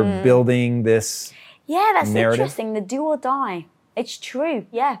you're building this narrative. Interesting, the do or die. It's true,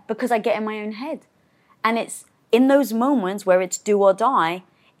 because I get in my own head. And it's in those moments where it's do or die,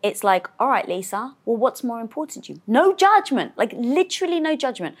 it's like, all right, Lisa, well, what's more important to you? No judgment, like literally no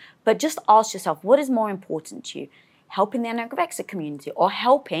judgment. But just ask yourself, what is more important to you? Helping the anorexic community or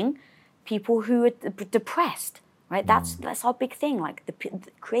helping people who are depressed, right? That's our big thing, like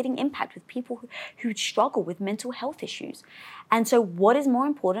creating impact with people who struggle with mental health issues. And so what is more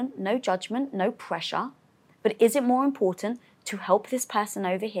important? No judgment, no pressure. But is it more important to help this person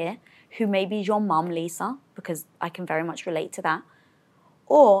over here who may be your mum, Lisa, because I can very much relate to that?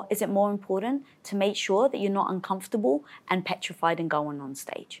 Or is it more important to make sure that you're not uncomfortable and petrified and going on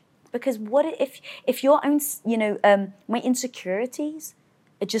stage? Because what if your own, my insecurities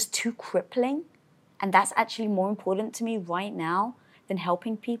are just too crippling, and that's actually more important to me right now than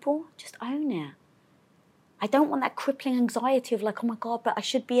helping people? Just own it. I don't want that crippling anxiety of like, oh my God, but I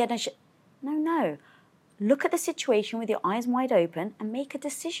should be, and I should. No. Look at the situation with your eyes wide open and make a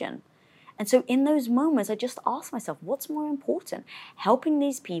decision. And so in those moments, I just ask myself, what's more important? Helping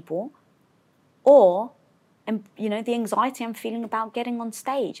these people or the anxiety I'm feeling about getting on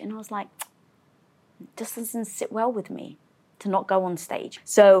stage. And I was like, it just doesn't sit well with me to not go on stage.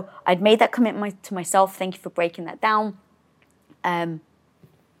 So I'd made that commitment to myself. Thank you for breaking that down. And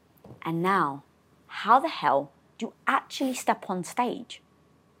now, how the hell do you actually step on stage?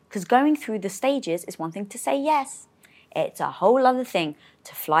 Because going through the stages is one thing to say yes. It's a whole other thing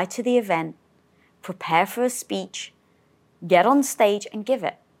to fly to the event, prepare for a speech, get on stage and give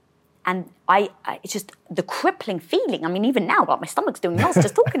it. And it's just the crippling feeling. I mean, even now, my stomach's doing knots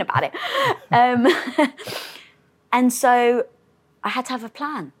just talking about it. And so I had to have a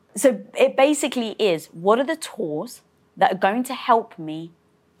plan. So it basically is, what are the tools that are going to help me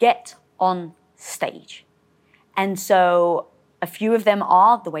get on stage? And so a few of them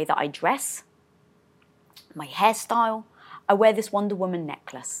are the way that I dress, my hairstyle. I wear this Wonder Woman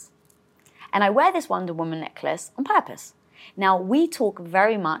necklace. And I wear this Wonder Woman necklace on purpose. Now, we talk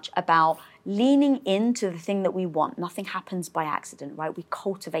very much about leaning into the thing that we want. Nothing happens by accident, right? We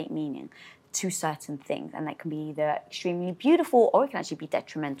cultivate meaning to certain things, and that can be either extremely beautiful or it can actually be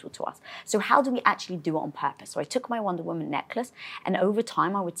detrimental to us. So how do we actually do it on purpose? So I took my Wonder Woman necklace, and over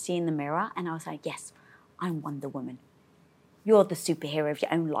time I would see in the mirror and I was like, yes, I'm Wonder Woman. You're the superhero of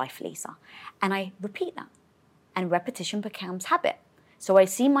your own life, Lisa. And I repeat that, and repetition becomes habit. So I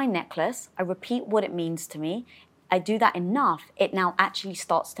see my necklace, I repeat what it means to me. I do that enough, it now actually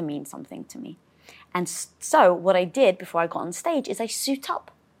starts to mean something to me. And so what I did before I got on stage is I suit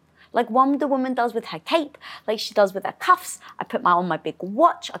up. Like Wonder Woman does with her cape, like she does with her cuffs. I put on my big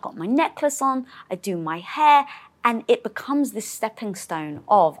watch, I got my necklace on, I do my hair, and it becomes this stepping stone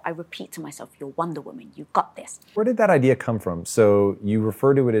of, I repeat to myself, you're Wonder Woman, you got this. Where did that idea come from? So you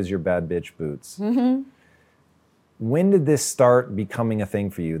refer to it as your bad bitch boots. Mm-hmm. When did this start becoming a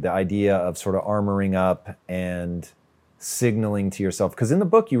thing for you? The idea of sort of armoring up and signaling to yourself? Because in the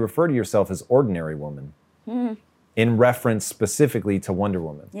book, you refer to yourself as ordinary woman in reference specifically to Wonder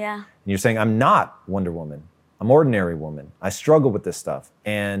Woman. Yeah. And you're saying, I'm not Wonder Woman. I'm ordinary woman. I struggle with this stuff.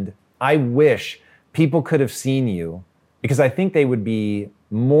 And I wish people could have seen you, because I think they would be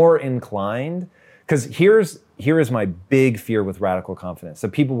more inclined. Because here is my big fear with radical confidence. So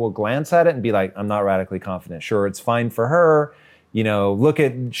people will glance at it and be like, I'm not radically confident. Sure, it's fine for her. look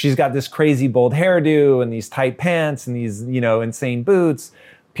at, she's got this crazy bold hairdo and these tight pants and these, insane boots.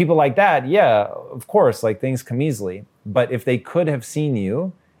 People like that, yeah, of course, like things come easily. But if they could have seen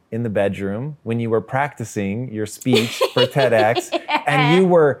you in the bedroom when you were practicing your speech for TEDx and you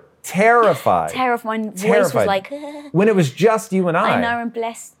were terrified. My voice was like... when it was just you and I. I know, I'm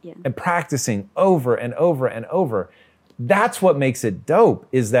blessed. Yeah. And practicing over and over and over. That's what makes it dope,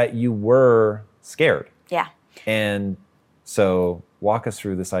 is that you were scared. Yeah. And so walk us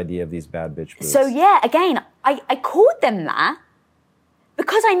through this idea of these bad bitch boots. So yeah, again, I called them that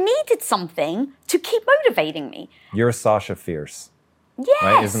because I needed something to keep motivating me. You're Sasha Fierce. Yes.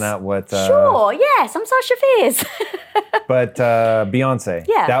 Right? Isn't that what... Sure, yes, I'm Sasha Fierce. But Beyonce,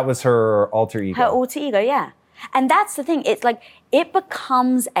 that was her alter ego. Her alter ego, yeah. And that's the thing. It's like, it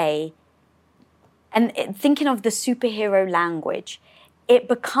becomes thinking of the superhero language, it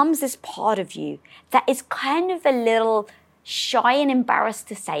becomes this part of you that is kind of a little shy and embarrassed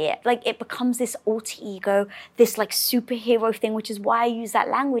to say it. Like, it becomes this alter ego, this like superhero thing, which is why I use that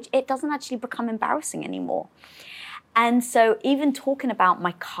language. It doesn't actually become embarrassing anymore. And so even talking about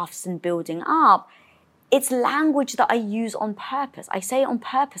my cuffs and building up, it's language that I use on purpose. I say it on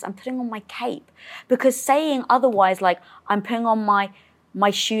purpose. I'm putting on my cape. Because saying otherwise, like I'm putting on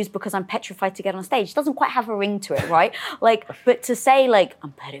my shoes because I'm petrified to get on stage, doesn't quite have a ring to it, right? But to say like,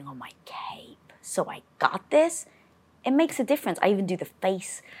 I'm putting on my cape, so I got this, it makes a difference. I even do the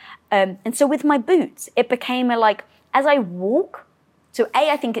face. And so with my boots, it became as I walk, so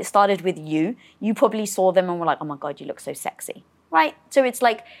I think it started with you. You probably saw them and were like, oh my God, you look so sexy, right? So it's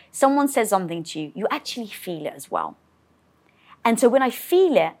like someone says something to you, you actually feel it as well. And so when I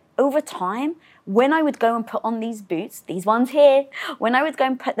feel it over time, when I would go and put on these boots, these ones here, when I would go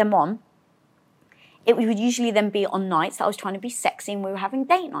and put them on, it would usually then be on nights that I was trying to be sexy and we were having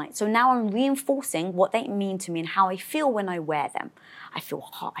date night. So now I'm reinforcing what they mean to me and how I feel when I wear them. I feel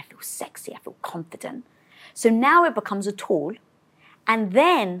hot, I feel sexy, I feel confident. So now it becomes a tool. And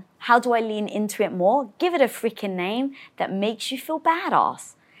then, how do I lean into it more? Give it a freaking name that makes you feel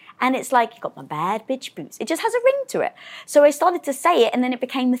badass. And it's like, you got my bad bitch boots. It just has a ring to it. So I started to say it and then it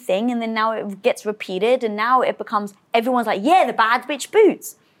became a thing and then now it gets repeated and now it becomes, everyone's like, yeah, the bad bitch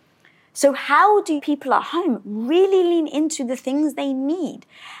boots. So how do people at home really lean into the things they need?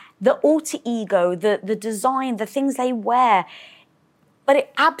 The alter ego, the design, the things they wear. But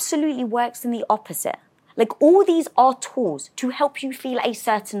it absolutely works in the opposite. Like all these are tools to help you feel a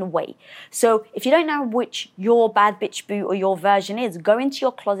certain way. So if you don't know which your bad bitch boot or your version is, go into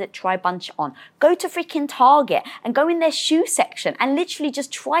your closet, try a bunch on. Go to freaking Target and go in their shoe section and literally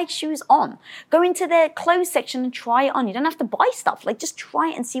just try shoes on. Go into their clothes section and try it on. You don't have to buy stuff. Like just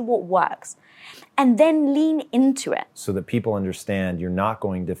try it and see what works. And then lean into it. So that people understand you're not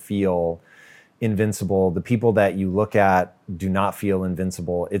going to feel invincible. The people that you look at do not feel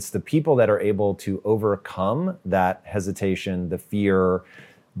invincible. It's the people that are able to overcome that hesitation, the fear,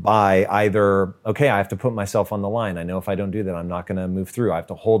 by either, okay, I have to put myself on the line. I know if I don't do that, I'm not going to move through. I have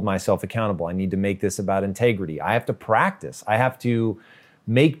to hold myself accountable. I need to make this about integrity. I have to practice. I have to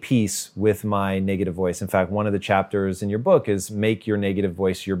make peace with my negative voice. In fact, one of the chapters in your book is make your negative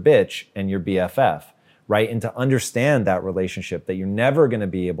voice your bitch and your BFF. Right? And to understand that relationship, that you're never going to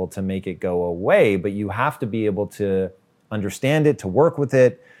be able to make it go away, but you have to be able to understand it, to work with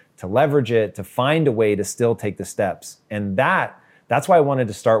it, to leverage it, to find a way to still take the steps. And that's why I wanted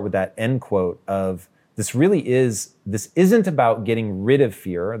to start with that end quote of this isn't about getting rid of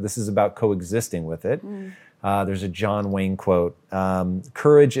fear. This is about coexisting with it. There's a John Wayne quote,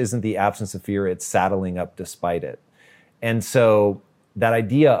 courage isn't the absence of fear, it's saddling up despite it. And so that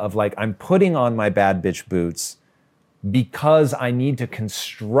idea of like, I'm putting on my bad bitch boots because I need to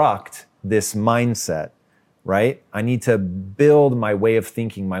construct this mindset, right? I need to build my way of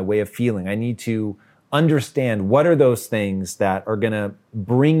thinking, my way of feeling. I need to understand what are those things that are going to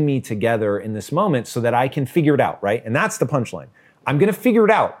bring me together in this moment so that I can figure it out, right? And that's the punchline. I'm going to figure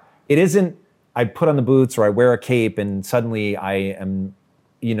it out. It isn't I put on the boots or I wear a cape and suddenly I am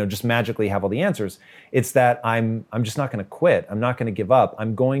just magically have all the answers. It's that I'm just not going to quit. I'm not going to give up.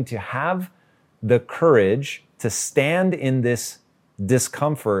 I'm going to have the courage to stand in this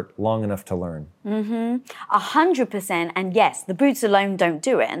discomfort long enough to learn. 100%. And yes, the boots alone don't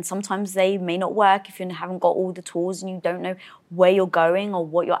do it. And sometimes they may not work if you haven't got all the tools and you don't know where you're going or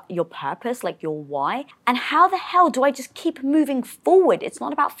what your purpose, like your why. And how the hell do I just keep moving forward? It's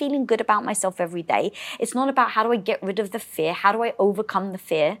not about feeling good about myself every day. It's not about how do I get rid of the fear? How do I overcome the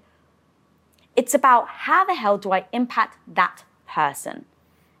fear? It's about how the hell do I impact that person?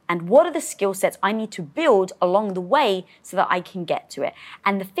 And what are the skill sets I need to build along the way so that I can get to it?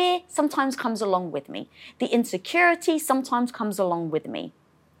 And the fear sometimes comes along with me. The insecurity sometimes comes along with me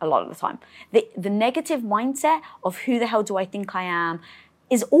a lot of the time. The negative mindset of who the hell do I think I am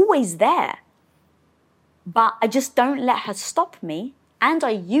is always there. But I just don't let her stop me, and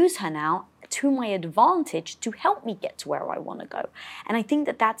I use her now to my advantage to help me get to where I want to go. And I think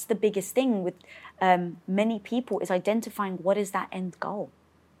that that's the biggest thing with many people is identifying what is that end goal.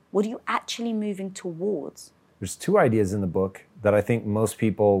 What are you actually moving towards? There's two ideas in the book that I think most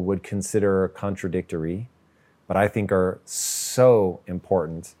people would consider contradictory, but I think are so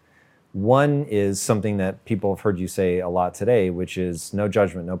important. One is something that people have heard you say a lot today, which is no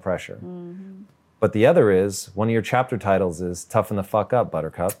judgment, no pressure. Mm-hmm. But the other is, one of your chapter titles is Toughen the Fuck Up,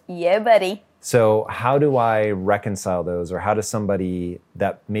 Buttercup. Yeah, buddy. So how do I reconcile those, or how does somebody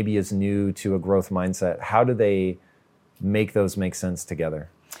that maybe is new to a growth mindset, how do they make those make sense together?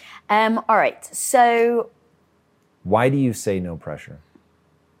 All right, so... Why do you say no pressure?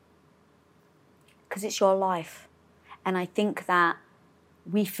 Because it's your life. And I think that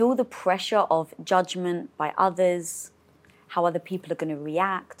we feel the pressure of judgment by others, how other people are going to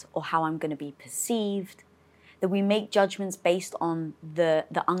react, or how I'm going to be perceived, that we make judgments based on the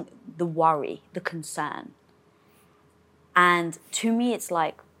worry, the concern. And to me, it's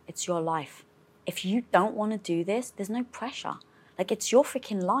like, it's your life. If you don't want to do this, there's no pressure. Like, it's your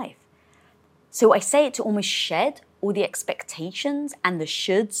freaking life. So I say it to almost shed all the expectations and the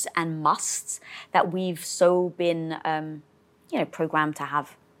shoulds and musts that we've so been, programmed to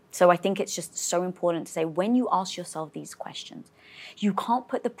have. So I think it's just so important to say, when you ask yourself these questions, you can't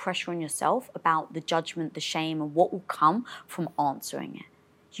put the pressure on yourself about the judgment, the shame, and what will come from answering it.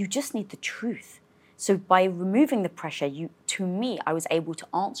 You just need the truth. So by removing the pressure, to me, I was able to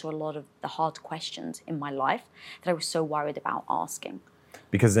answer a lot of the hard questions in my life that I was so worried about asking.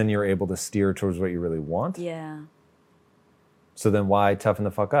 Because then you're able to steer towards what you really want? Yeah. So then why toughen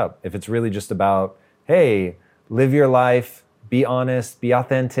the fuck up? If it's really just about, hey, live your life, be honest, be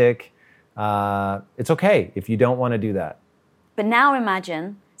authentic. It's okay if you don't want to do that. But now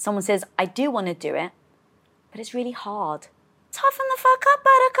imagine someone says, I do want to do it, but it's really hard. Toughen the fuck up,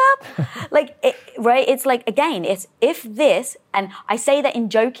 Buttercup. Right? It's like, again, it's if this, and I say that in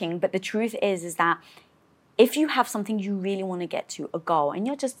joking, but the truth is that if you have something you really want to get to, a goal, and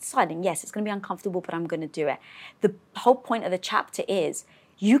you're just deciding, yes, it's going to be uncomfortable, but I'm going to do it. The whole point of the chapter is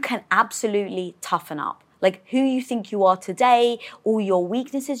you can absolutely toughen up. Like who you think you are today, all your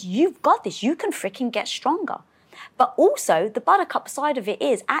weaknesses, you've got this. You can freaking get stronger. But also the buttercup side of it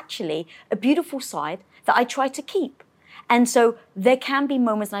is actually a beautiful side that I try to keep. And so there can be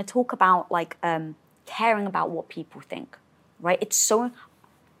moments, and I talk about caring about what people think, right?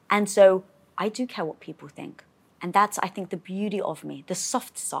 And so I do care what people think. And that's, I think, the beauty of me, the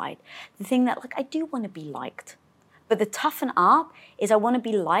soft side, the thing that I do want to be liked. But the toughen up is I want to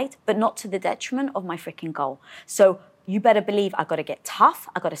be liked, but not to the detriment of my freaking goal. So you better believe I've got to get tough.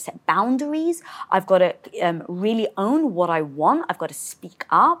 I've got to set boundaries. I've got to really own what I want. I've got to speak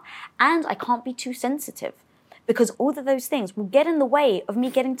up. And I can't be too sensitive because all of those things will get in the way of me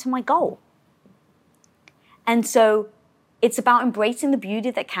getting to my goal. And so it's about embracing the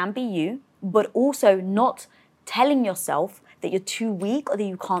beauty that can be you, but also not telling yourself that you're too weak or that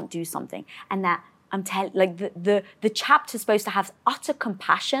you can't do something. And that the chapter's supposed to have utter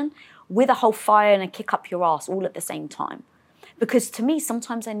compassion with a whole fire and a kick up your ass all at the same time. Because to me,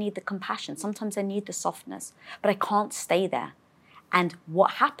 sometimes I need the compassion, sometimes I need the softness, but I can't stay there. And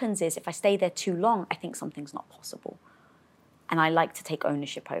what happens is if I stay there too long, I think something's not possible. And I like to take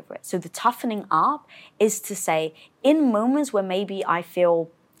ownership over it. So the toughening up is to say, in moments where maybe I feel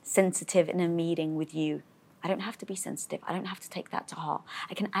sensitive in a meeting with you, I don't have to be sensitive. I don't have to take that to heart.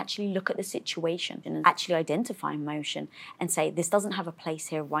 I can actually look at the situation and actually identify emotion and say, this doesn't have a place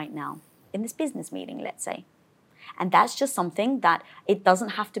here right now in this business meeting, let's say. And that's just something that it doesn't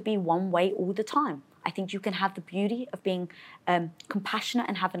have to be one way all the time. I think you can have the beauty of being compassionate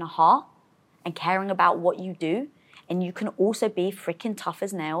and having a heart and caring about what you do. And you can also be freaking tough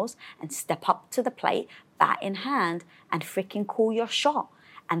as nails and step up to the plate, bat in hand, and freaking call your shot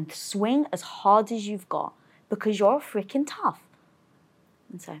and swing as hard as you've got. Because you're freaking tough.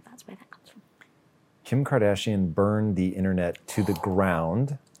 And so that's where that comes from. Kim Kardashian burned the internet to the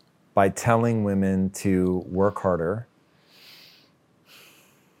ground by telling women to work harder.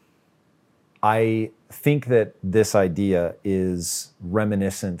 I think that this idea is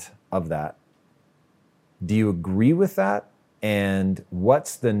reminiscent of that. Do you agree with that? And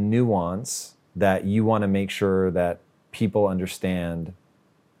what's the nuance that you want to make sure that people understand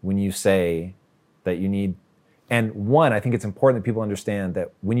when you say that you need... And one, I think it's important that people understand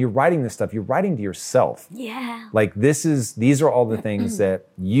that when you're writing this stuff, you're writing to yourself. Yeah. Like these are all the things that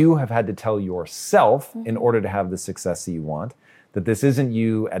you have had to tell yourself in order to have the success that you want. That this isn't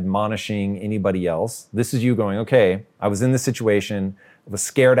you admonishing anybody else. This is you going, okay, I was in this situation, I was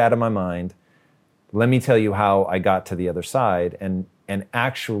scared out of my mind. Let me tell you how I got to the other side and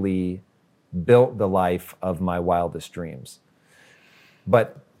actually built the life of my wildest dreams.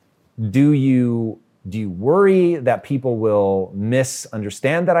 But do you worry that people will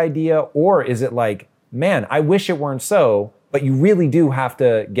misunderstand that idea? Or is it like, man, I wish it weren't so, but you really do have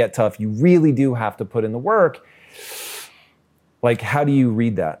to get tough. You really do have to put in the work. Like, how do you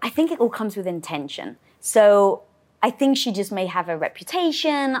read that? I think it all comes with intention. So I think she just may have a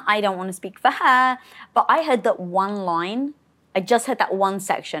reputation. I don't want to speak for her. But I heard that one line. I just heard that one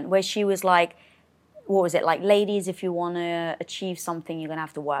section where she was like, what was it? Like, ladies, if you want to achieve something, you're going to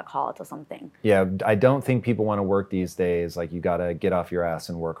have to work hard or something. Yeah, I don't think people want to work these days. Like, you got to get off your ass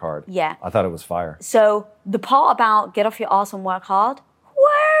and work hard. Yeah. I thought it was fire. So the part about get off your ass and work hard,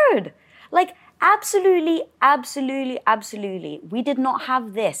 word. Like, absolutely, absolutely, absolutely. We did not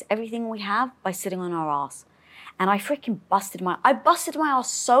have this, everything we have, by sitting on our ass. And I freaking busted my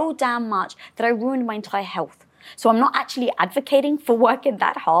ass so damn much that I ruined my entire health. So I'm not actually advocating for working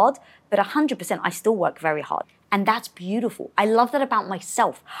that hard, but 100% I still work very hard. And that's beautiful. I love that about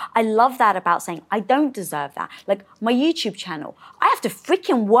myself. I love that about saying, I don't deserve that. Like my YouTube channel, I have to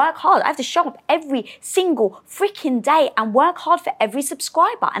freaking work hard. I have to show up every single freaking day and work hard for every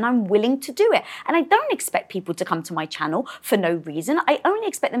subscriber. And I'm willing to do it. And I don't expect people to come to my channel for no reason. I only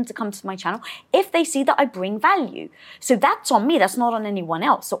expect them to come to my channel if they see that I bring value. So that's on me. That's not on anyone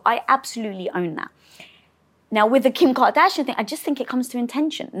else. So I absolutely own that. Now, with the Kim Kardashian thing, I just think it comes to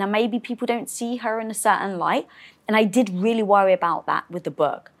intention. Now, maybe people don't see her in a certain light. And I did really worry about that with the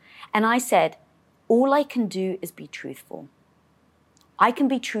book. And I said, all I can do is be truthful. I can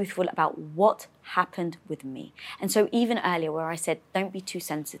be truthful about what happened with me. And so even earlier where I said, don't be too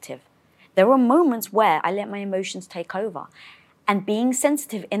sensitive. There were moments where I let my emotions take over. And being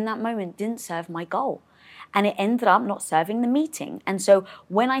sensitive in that moment didn't serve my goal. And it ended up not serving the meeting. And so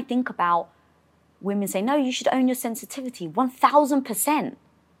when I think about women say, no, you should own your sensitivity, 1000%.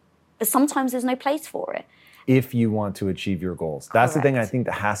 But sometimes there's no place for it. If you want to achieve your goals. That's the thing I think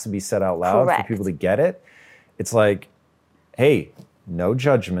that has to be said out loud for people to get it. It's like, hey, no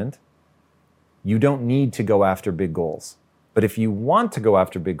judgment. You don't need to go after big goals. But if you want to go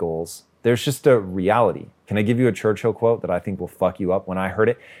after big goals, there's just a reality. Can I give you a Churchill quote that I think will fuck you up when I heard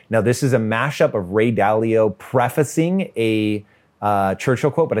it? Now, this is a mashup of Ray Dalio prefacing a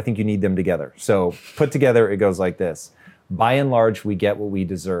Churchill quote, but I think you need them together. So put together, it goes like this. By and large, we get what we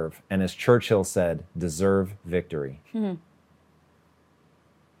deserve. And as Churchill said, deserve victory. You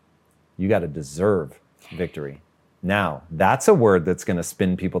got to deserve victory. Now, that's a word that's going to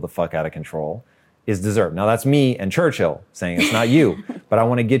spin people the fuck out of control, is deserve. Now, that's me and Churchill saying it's not you, but I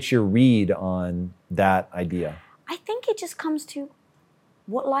want to get your read on that idea. I think it just comes to,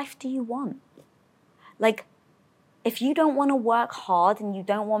 what life do you want? Like, if you don't want to work hard and you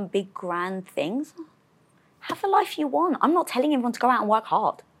don't want big, grand things, have the life you want. I'm not telling everyone to go out and work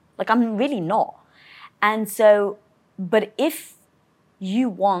hard. Like, I'm really not. And so, but if you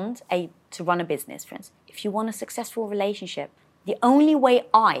want to run a business, for instance, if you want a successful relationship, the only way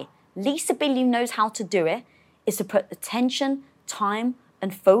Lisa Bilyeu, knows how to do it is to put attention, time,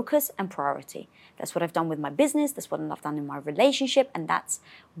 and focus and priority. That's what I've done with my business. That's what I've done in my relationship. And that's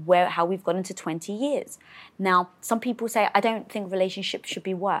how we've got into 20 years. Now, some people say, I don't think relationships should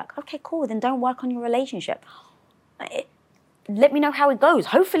be work. Okay, cool. Then don't work on your relationship. Let me know how it goes.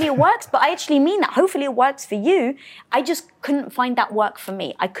 Hopefully it works. But I actually mean that. Hopefully it works for you. I just couldn't find that work for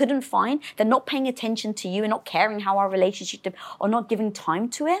me. I couldn't find that not paying attention to you and not caring how our relationship or not giving time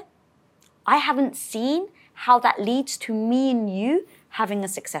to it. I haven't seen how that leads to me and you having a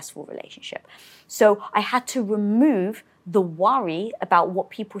successful relationship. So I had to remove the worry about what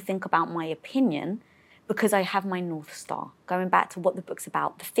people think about my opinion because I have my North Star. Going back to what the book's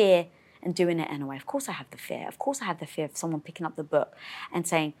about, the fear and doing it anyway. Of course I have the fear. Of course I have the fear of someone picking up the book and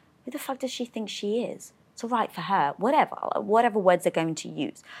saying, who the fuck does she think she is? It's all right for her, whatever words they're going to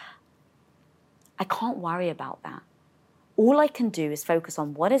use. I can't worry about that. All I can do is focus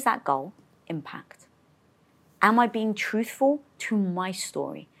on what is that goal, impact. Am I being truthful to my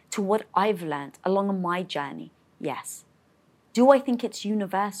story, to what I've learned along my journey? Yes. Do I think it's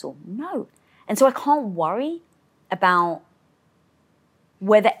universal? No. And so I can't worry about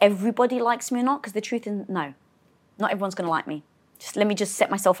whether everybody likes me or not, because the truth is, no, not everyone's going to like me. Let me set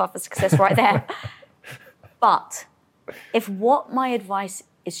myself up for success right there. But if what my advice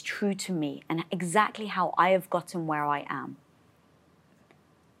is true to me and exactly how I have gotten where I am.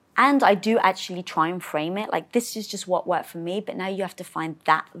 And I do actually try and frame it like this is just what worked for me, but now you have to find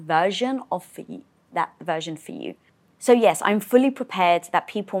that version for you. So yes, I'm fully prepared that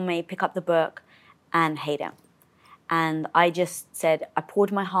people may pick up the book and hate it. And I just said, I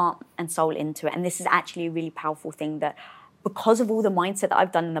poured my heart and soul into it. And this is actually a really powerful thing that because of all the mindset that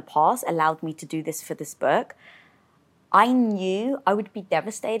I've done in the past allowed me to do this for this book. I knew I would be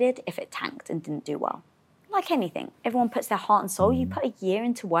devastated if it tanked and didn't do well. Like anything, everyone puts their heart and soul. You put a year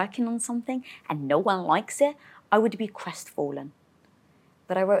into working on something and no one likes it, I would be crestfallen.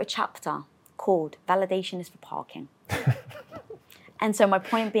 But I wrote a chapter called Validation is for Parking. And so my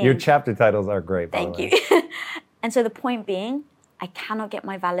point being... Your chapter titles are great, by the way. Thank you. And so the point being, I cannot get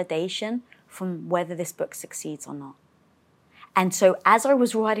my validation from whether this book succeeds or not. And so as I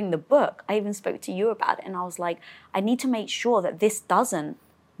was writing the book, I even spoke to you about it and I was like, I need to make sure that this doesn't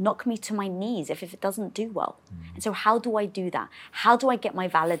knock me to my knees if it doesn't do well. And so how do I do that? How do I get my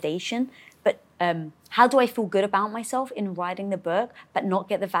validation? But how do I feel good about myself in writing the book, but not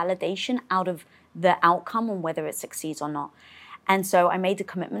get the validation out of the outcome on whether it succeeds or not? And so I made a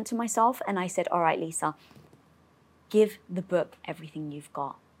commitment to myself and I said, all right, Lisa, give the book everything you've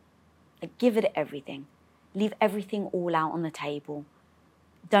got. Like, give it everything. Leave everything all out on the table.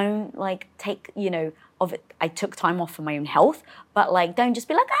 Don't take, of it. I took time off for my own health, but don't just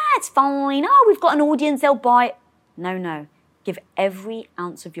be like, it's fine. Oh, we've got an audience, they'll buy it. No. Give every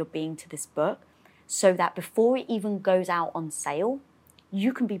ounce of your being to this book so that before it even goes out on sale,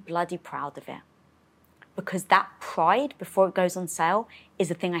 you can be bloody proud of it. Because that pride before it goes on sale is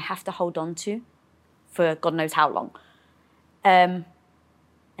the thing I have to hold on to for God knows how long. And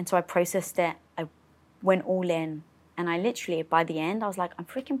so I processed it. I went all in. And I literally, by the end, I was like, I'm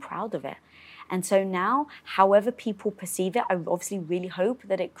freaking proud of it. And so now, however people perceive it, I obviously really hope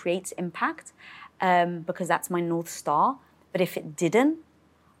that it creates impact because that's my North Star. But if it didn't,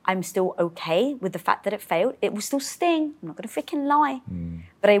 I'm still okay with the fact that it failed. It will still sting. I'm not going to freaking lie.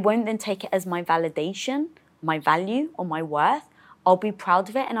 But I won't then take it as my validation, my value, or my worth. I'll be proud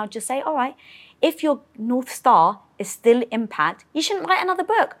of it. And I'll just say, all right, if your North Star is still impact, you shouldn't write another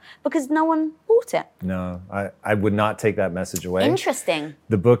book because no one bought it. No, I would not take that message away. Interesting.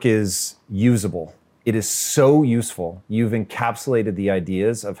 The book is usable. It is so useful. You've encapsulated the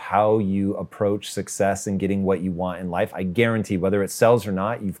ideas of how you approach success and getting what you want in life. I guarantee whether it sells or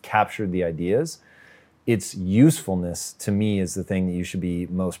not, you've captured the ideas. Its usefulness to me is the thing that you should be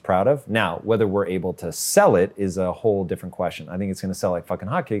most proud of. Now, whether we're able to sell it is a whole different question. I think it's going to sell like fucking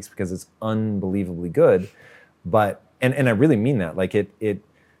hotcakes because it's unbelievably good. But, and I really mean that,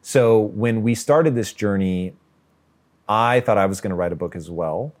 so when we started this journey, I thought I was going to write a book as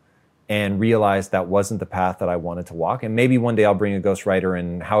well and realized that wasn't the path that I wanted to walk. And maybe one day I'll bring a ghostwriter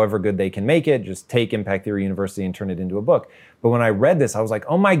and however good they can make it, just take Impact Theory University and turn it into a book. But when I read this, I was like,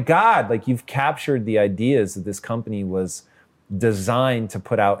 oh my God, you've captured the ideas that this company was designed to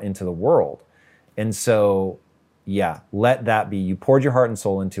put out into the world. And so, yeah, let that be. You poured your heart and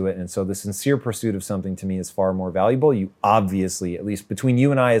soul into it. And so the sincere pursuit of something to me is far more valuable. You obviously, at least between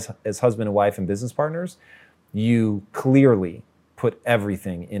you and I as husband and wife and business partners, you clearly put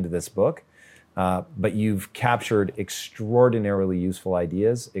everything into this book. But you've captured extraordinarily useful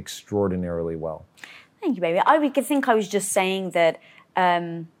ideas extraordinarily well. Thank you, baby. I would think I was just saying that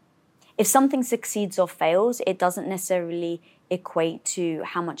if something succeeds or fails, it doesn't necessarily equate to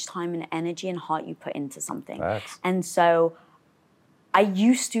how much time and energy and heart you put into something. Facts. And so I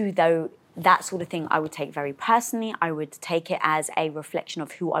used to, though, that sort of thing I would take very personally. I would take it as a reflection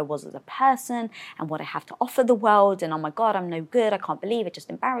of who I was as a person and what I have to offer the world. And oh my God, I'm no good. I can't believe it. Just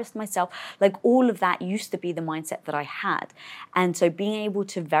embarrassed myself. All of that used to be the mindset that I had. And so being able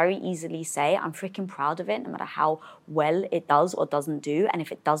to very easily say, I'm freaking proud of it, no matter how well it does or doesn't do. And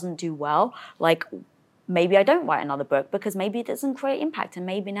if it doesn't do well, maybe I don't write another book because maybe it doesn't create impact. And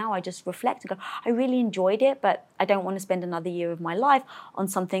maybe now I just reflect and go, I really enjoyed it, but I don't want to spend another year of my life on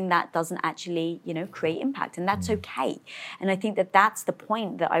something that doesn't actually, create impact. And that's okay. And I think that that's the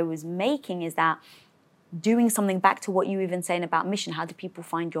point that I was making, is that doing something back to what you were even saying about mission, how do people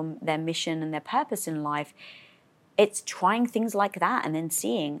find their mission and their purpose in life? It's trying things like that and then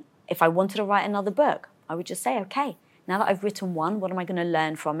seeing, if I wanted to write another book, I would just say, okay, now that I've written one, what am I going to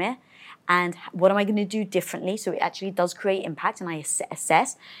learn from it? And what am I going to do differently so it actually does create impact? And I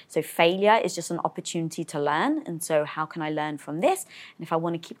assess. So failure is just an opportunity to learn. And so how can I learn from this? And if I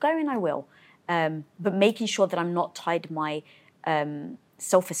want to keep going, I will. But making sure that I'm not tied my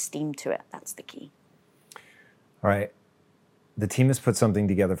self-esteem to it. That's the key. All right. The team has put something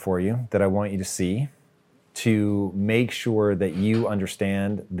together for you that I want you to see. to make sure that you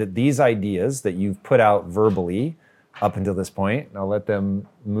understand that these ideas that you've put out verbally up until this point, and I'll let them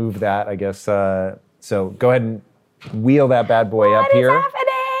move that, I guess. So go ahead and wheel that bad boy up here. What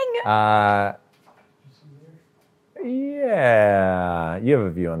is happening? Yeah, you have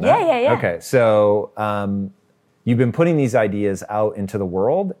a view on that. Yeah. Okay, so you've been putting these ideas out into the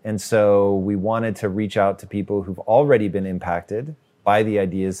world, and so we wanted to reach out to people who've already been impacted by the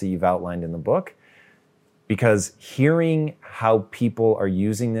ideas that you've outlined in the book, because hearing how people are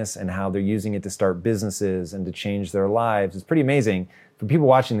using this and how they're using it to start businesses and to change their lives is pretty amazing. For people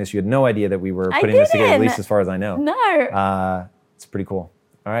watching this, you had no idea that we were putting this together, at least as far as I know. No. It's pretty cool.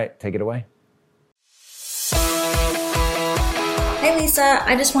 All right, take it away. Hey Lisa,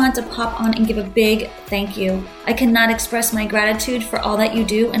 I just wanted to pop on and give a big thank you. I cannot express my gratitude for all that you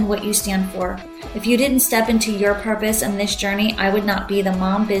do and what you stand for. If you didn't step into your purpose and this journey, I would not be the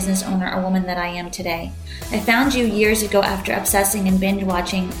mom, business owner, or woman that I am today. I found you years ago after obsessing and binge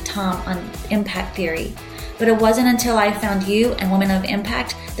watching Tom on Impact Theory. But it wasn't until I found you and Women of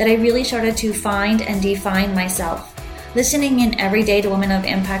Impact that I really started to find and define myself. Listening in every day to Women of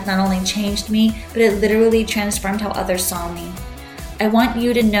Impact not only changed me, but it literally transformed how others saw me. I want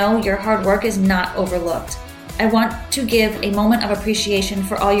you to know your hard work is not overlooked. I want to give a moment of appreciation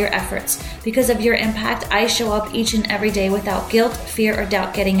for all your efforts. Because of your impact, I show up each and every day without guilt, fear, or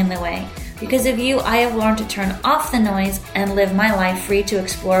doubt getting in the way. Because of you, I have learned to turn off the noise and live my life free to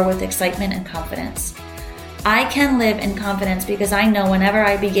explore with excitement and confidence. I can live in confidence because I know whenever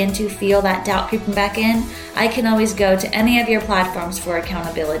I begin to feel that doubt creeping back in, I can always go to any of your platforms for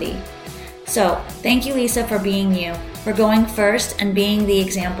accountability. So, thank you, Lisa, for being you, for going first and being the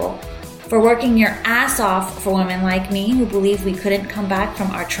example, for working your ass off for women like me who believe we couldn't come back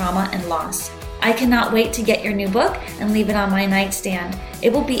from our trauma and loss. I cannot wait to get your new book and leave it on my nightstand.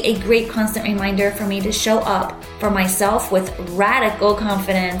 It will be a great constant reminder for me to show up for myself with radical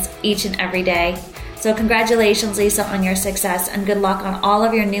confidence each and every day. So congratulations, Lisa, on your success, and good luck on all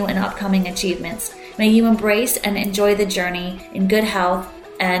of your new and upcoming achievements. May you embrace and enjoy the journey in good health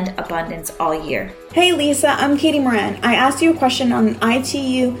and abundance all year. Hey Lisa, I'm Katie Moran. I asked you a question on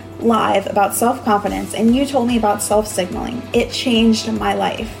ITU Live about self-confidence, and you told me about self-signaling. It changed my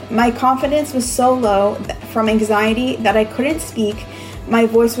life. My confidence was so low from anxiety that I couldn't speak, my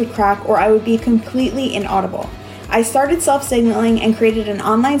voice would crack, or I would be completely inaudible. I started self-signaling and created an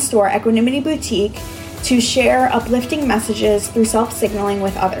online store, Equanimity Boutique, to share uplifting messages through self-signaling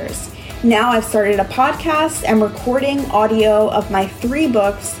with others. Now I've started a podcast and recording audio of my 3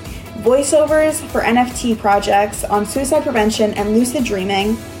 books, voiceovers for NFT projects on suicide prevention and lucid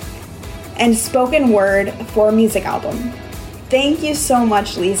dreaming, and spoken word for a music album. Thank you so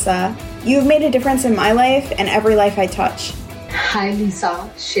much, Lisa. You've made a difference in my life and every life I touch. Hi Lisa,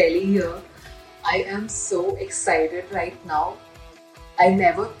 Shelly here. I am so excited right now. I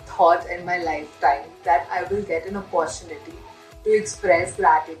never thought in my lifetime that I will get an opportunity to express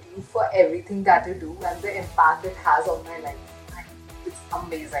gratitude for everything that I do and the impact it has on my life. It's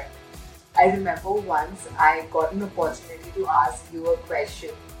amazing. I remember once I got an opportunity to ask you a question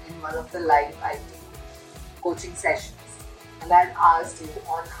in one of the live IT coaching sessions, and I asked you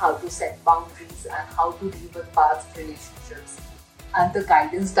on how to set boundaries and how to deal with past relationships. And the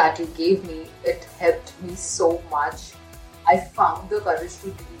guidance that you gave me, it helped me so much. I found the courage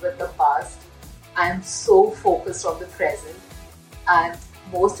to deal with the past. I am so focused on the present. And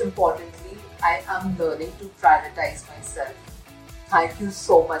most importantly, I am learning to prioritize myself. Thank you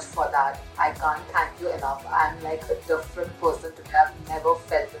so much for that. I can't thank you enough. I'm like a different person today. I've never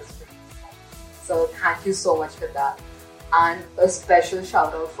felt this way before. So thank you so much for that. And a special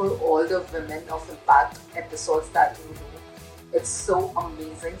shout out for all the Women of Impact episodes that you do. It's so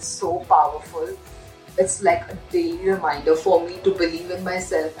amazing, so powerful. It's like a daily reminder for me to believe in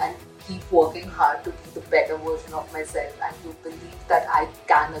myself and keep working hard to be the better version of myself, and to believe that I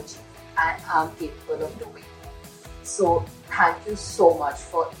can achieve and am capable of doing. So thank you so much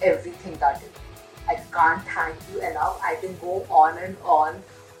for everything that you do. I can't thank you enough. I can go on and on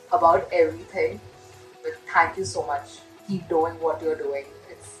about everything, but thank you so much. Keep doing what you're doing.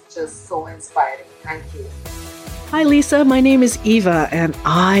 It's just so inspiring. Thank you. Hi Lisa, my name is Eva and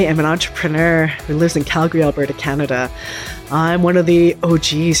I am an entrepreneur who lives in Calgary, Alberta, Canada. I'm one of the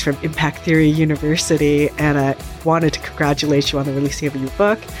OGs from Impact Theory University, and I wanted to congratulate you on the releasing of your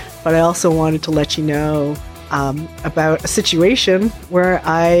book, but I also wanted to let you know about a situation where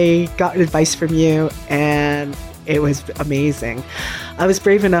I got advice from you and it was amazing. I was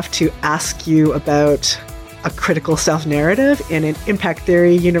brave enough to ask you about a critical self-narrative in an Impact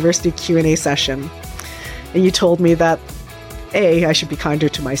Theory University Q&A session. And you told me that A, I should be kinder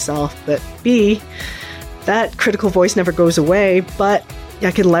to myself, but B, that critical voice never goes away, but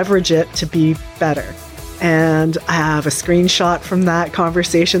I can leverage it to be better. And I have a screenshot from that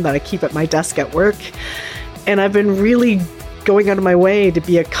conversation that I keep at my desk at work. And I've been really going out of my way to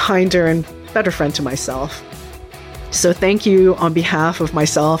be a kinder and better friend to myself. So thank you on behalf of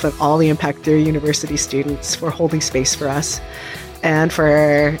myself and all the Impact Theory University students for holding space for us and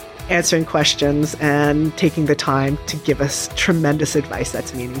for answering questions and taking the time to give us tremendous advice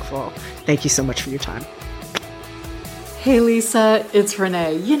that's meaningful. Thank you so much for your time. Hey Lisa, it's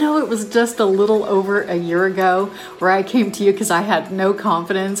Renee. You know, it was just a little over a year ago where I came to you because I had no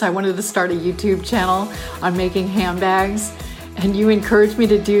confidence. I wanted to start a YouTube channel on making handbags, and you encouraged me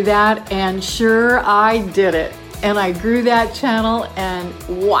to do that, and sure, I did it. And I grew that channel, and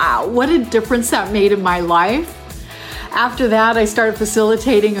wow, what a difference that made in my life. After that, I started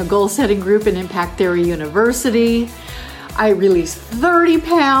facilitating a goal-setting group in Impact Theory University. I released 30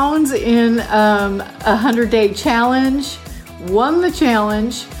 pounds in a 100-day challenge, won the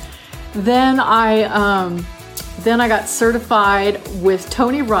challenge. Then I got certified with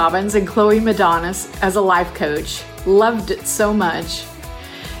Tony Robbins and Chloe Madonis as a life coach. Loved it so much.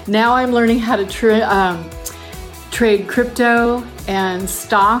 Now I'm learning how to trade crypto and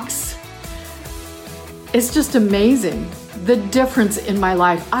stocks. It's just amazing. The difference in my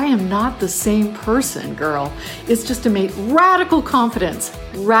life. I am not the same person, girl. It's just radical confidence,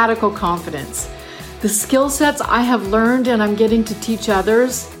 radical confidence. The skill sets I have learned and I'm getting to teach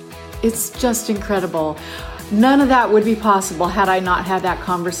others, it's just incredible. None of that would be possible had I not had that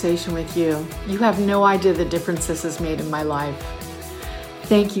conversation with you. You have no idea the difference this has made in my life.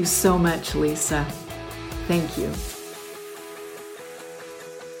 Thank you so much, Lisa. Thank you.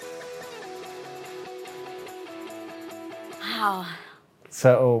 Wow.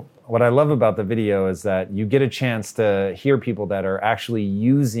 So what I love about the video is that you get a chance to hear people that are actually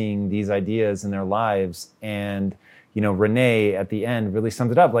using these ideas in their lives. And, you know, Renee at the end really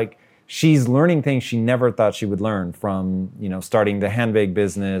summed it up. Like, she's learning things she never thought she would learn, from, you know, starting the handbag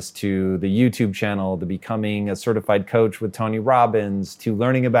business to the YouTube channel, to becoming a certified coach with Tony Robbins, to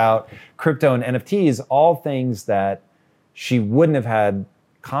learning about crypto and NFTs, all things that she wouldn't have had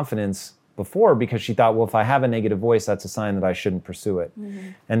confidence before, because she thought, well, if I have a negative voice, that's a sign that I shouldn't pursue it. Mm-hmm.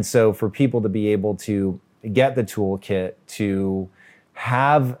 And so for people to be able to get the toolkit, to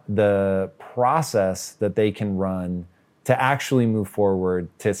have the process that they can run to actually move forward,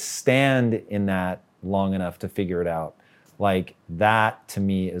 to stand in that long enough to figure it out, like that to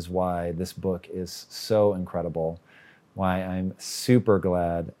me is why this book is so incredible, why I'm super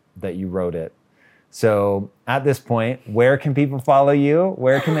glad that you wrote it. So at this point, where can people follow you?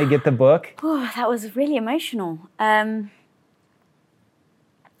 Where can they get the book? Oh, that was really emotional. Sorry,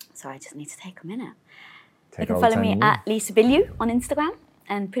 I just need to take a minute. You can follow me at Lisa Bilyeu on Instagram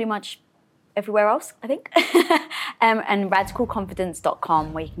and pretty much everywhere else, I think. And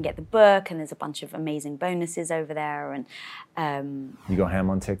radicalconfidence.com, where you can get the book, and there's a bunch of amazing bonuses over there. And you go ham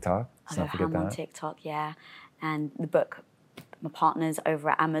on TikTok? I go ham on TikTok, yeah. And the book, my partner's over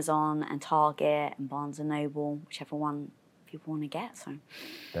at Amazon and Target and Barnes & Noble, whichever one people want to get. So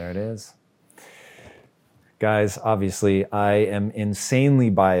there it is. Guys, obviously, I am insanely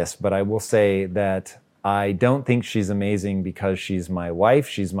biased, but I will say that I don't think she's amazing because she's my wife.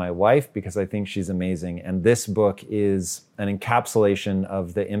 She's my wife because I think she's amazing. And this book is an encapsulation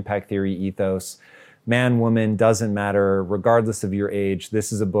of the impact theory ethos. Man, woman, doesn't matter, regardless of your age.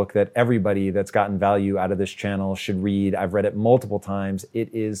 This is a book that everybody that's gotten value out of this channel should read. I've read it multiple times. It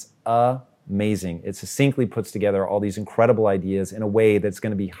is amazing. It succinctly puts together all these incredible ideas in a way that's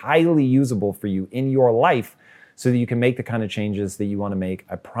going to be highly usable for you in your life, so that you can make the kind of changes that you want to make.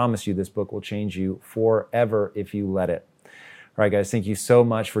 I promise you this book will change you forever if you let it. All right, guys, thank you so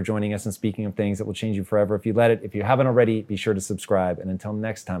much for joining us and speaking of things that will change you forever if you let it. If you haven't already, be sure to subscribe. And until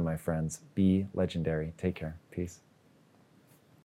next time, my friends, be legendary. Take care. Peace.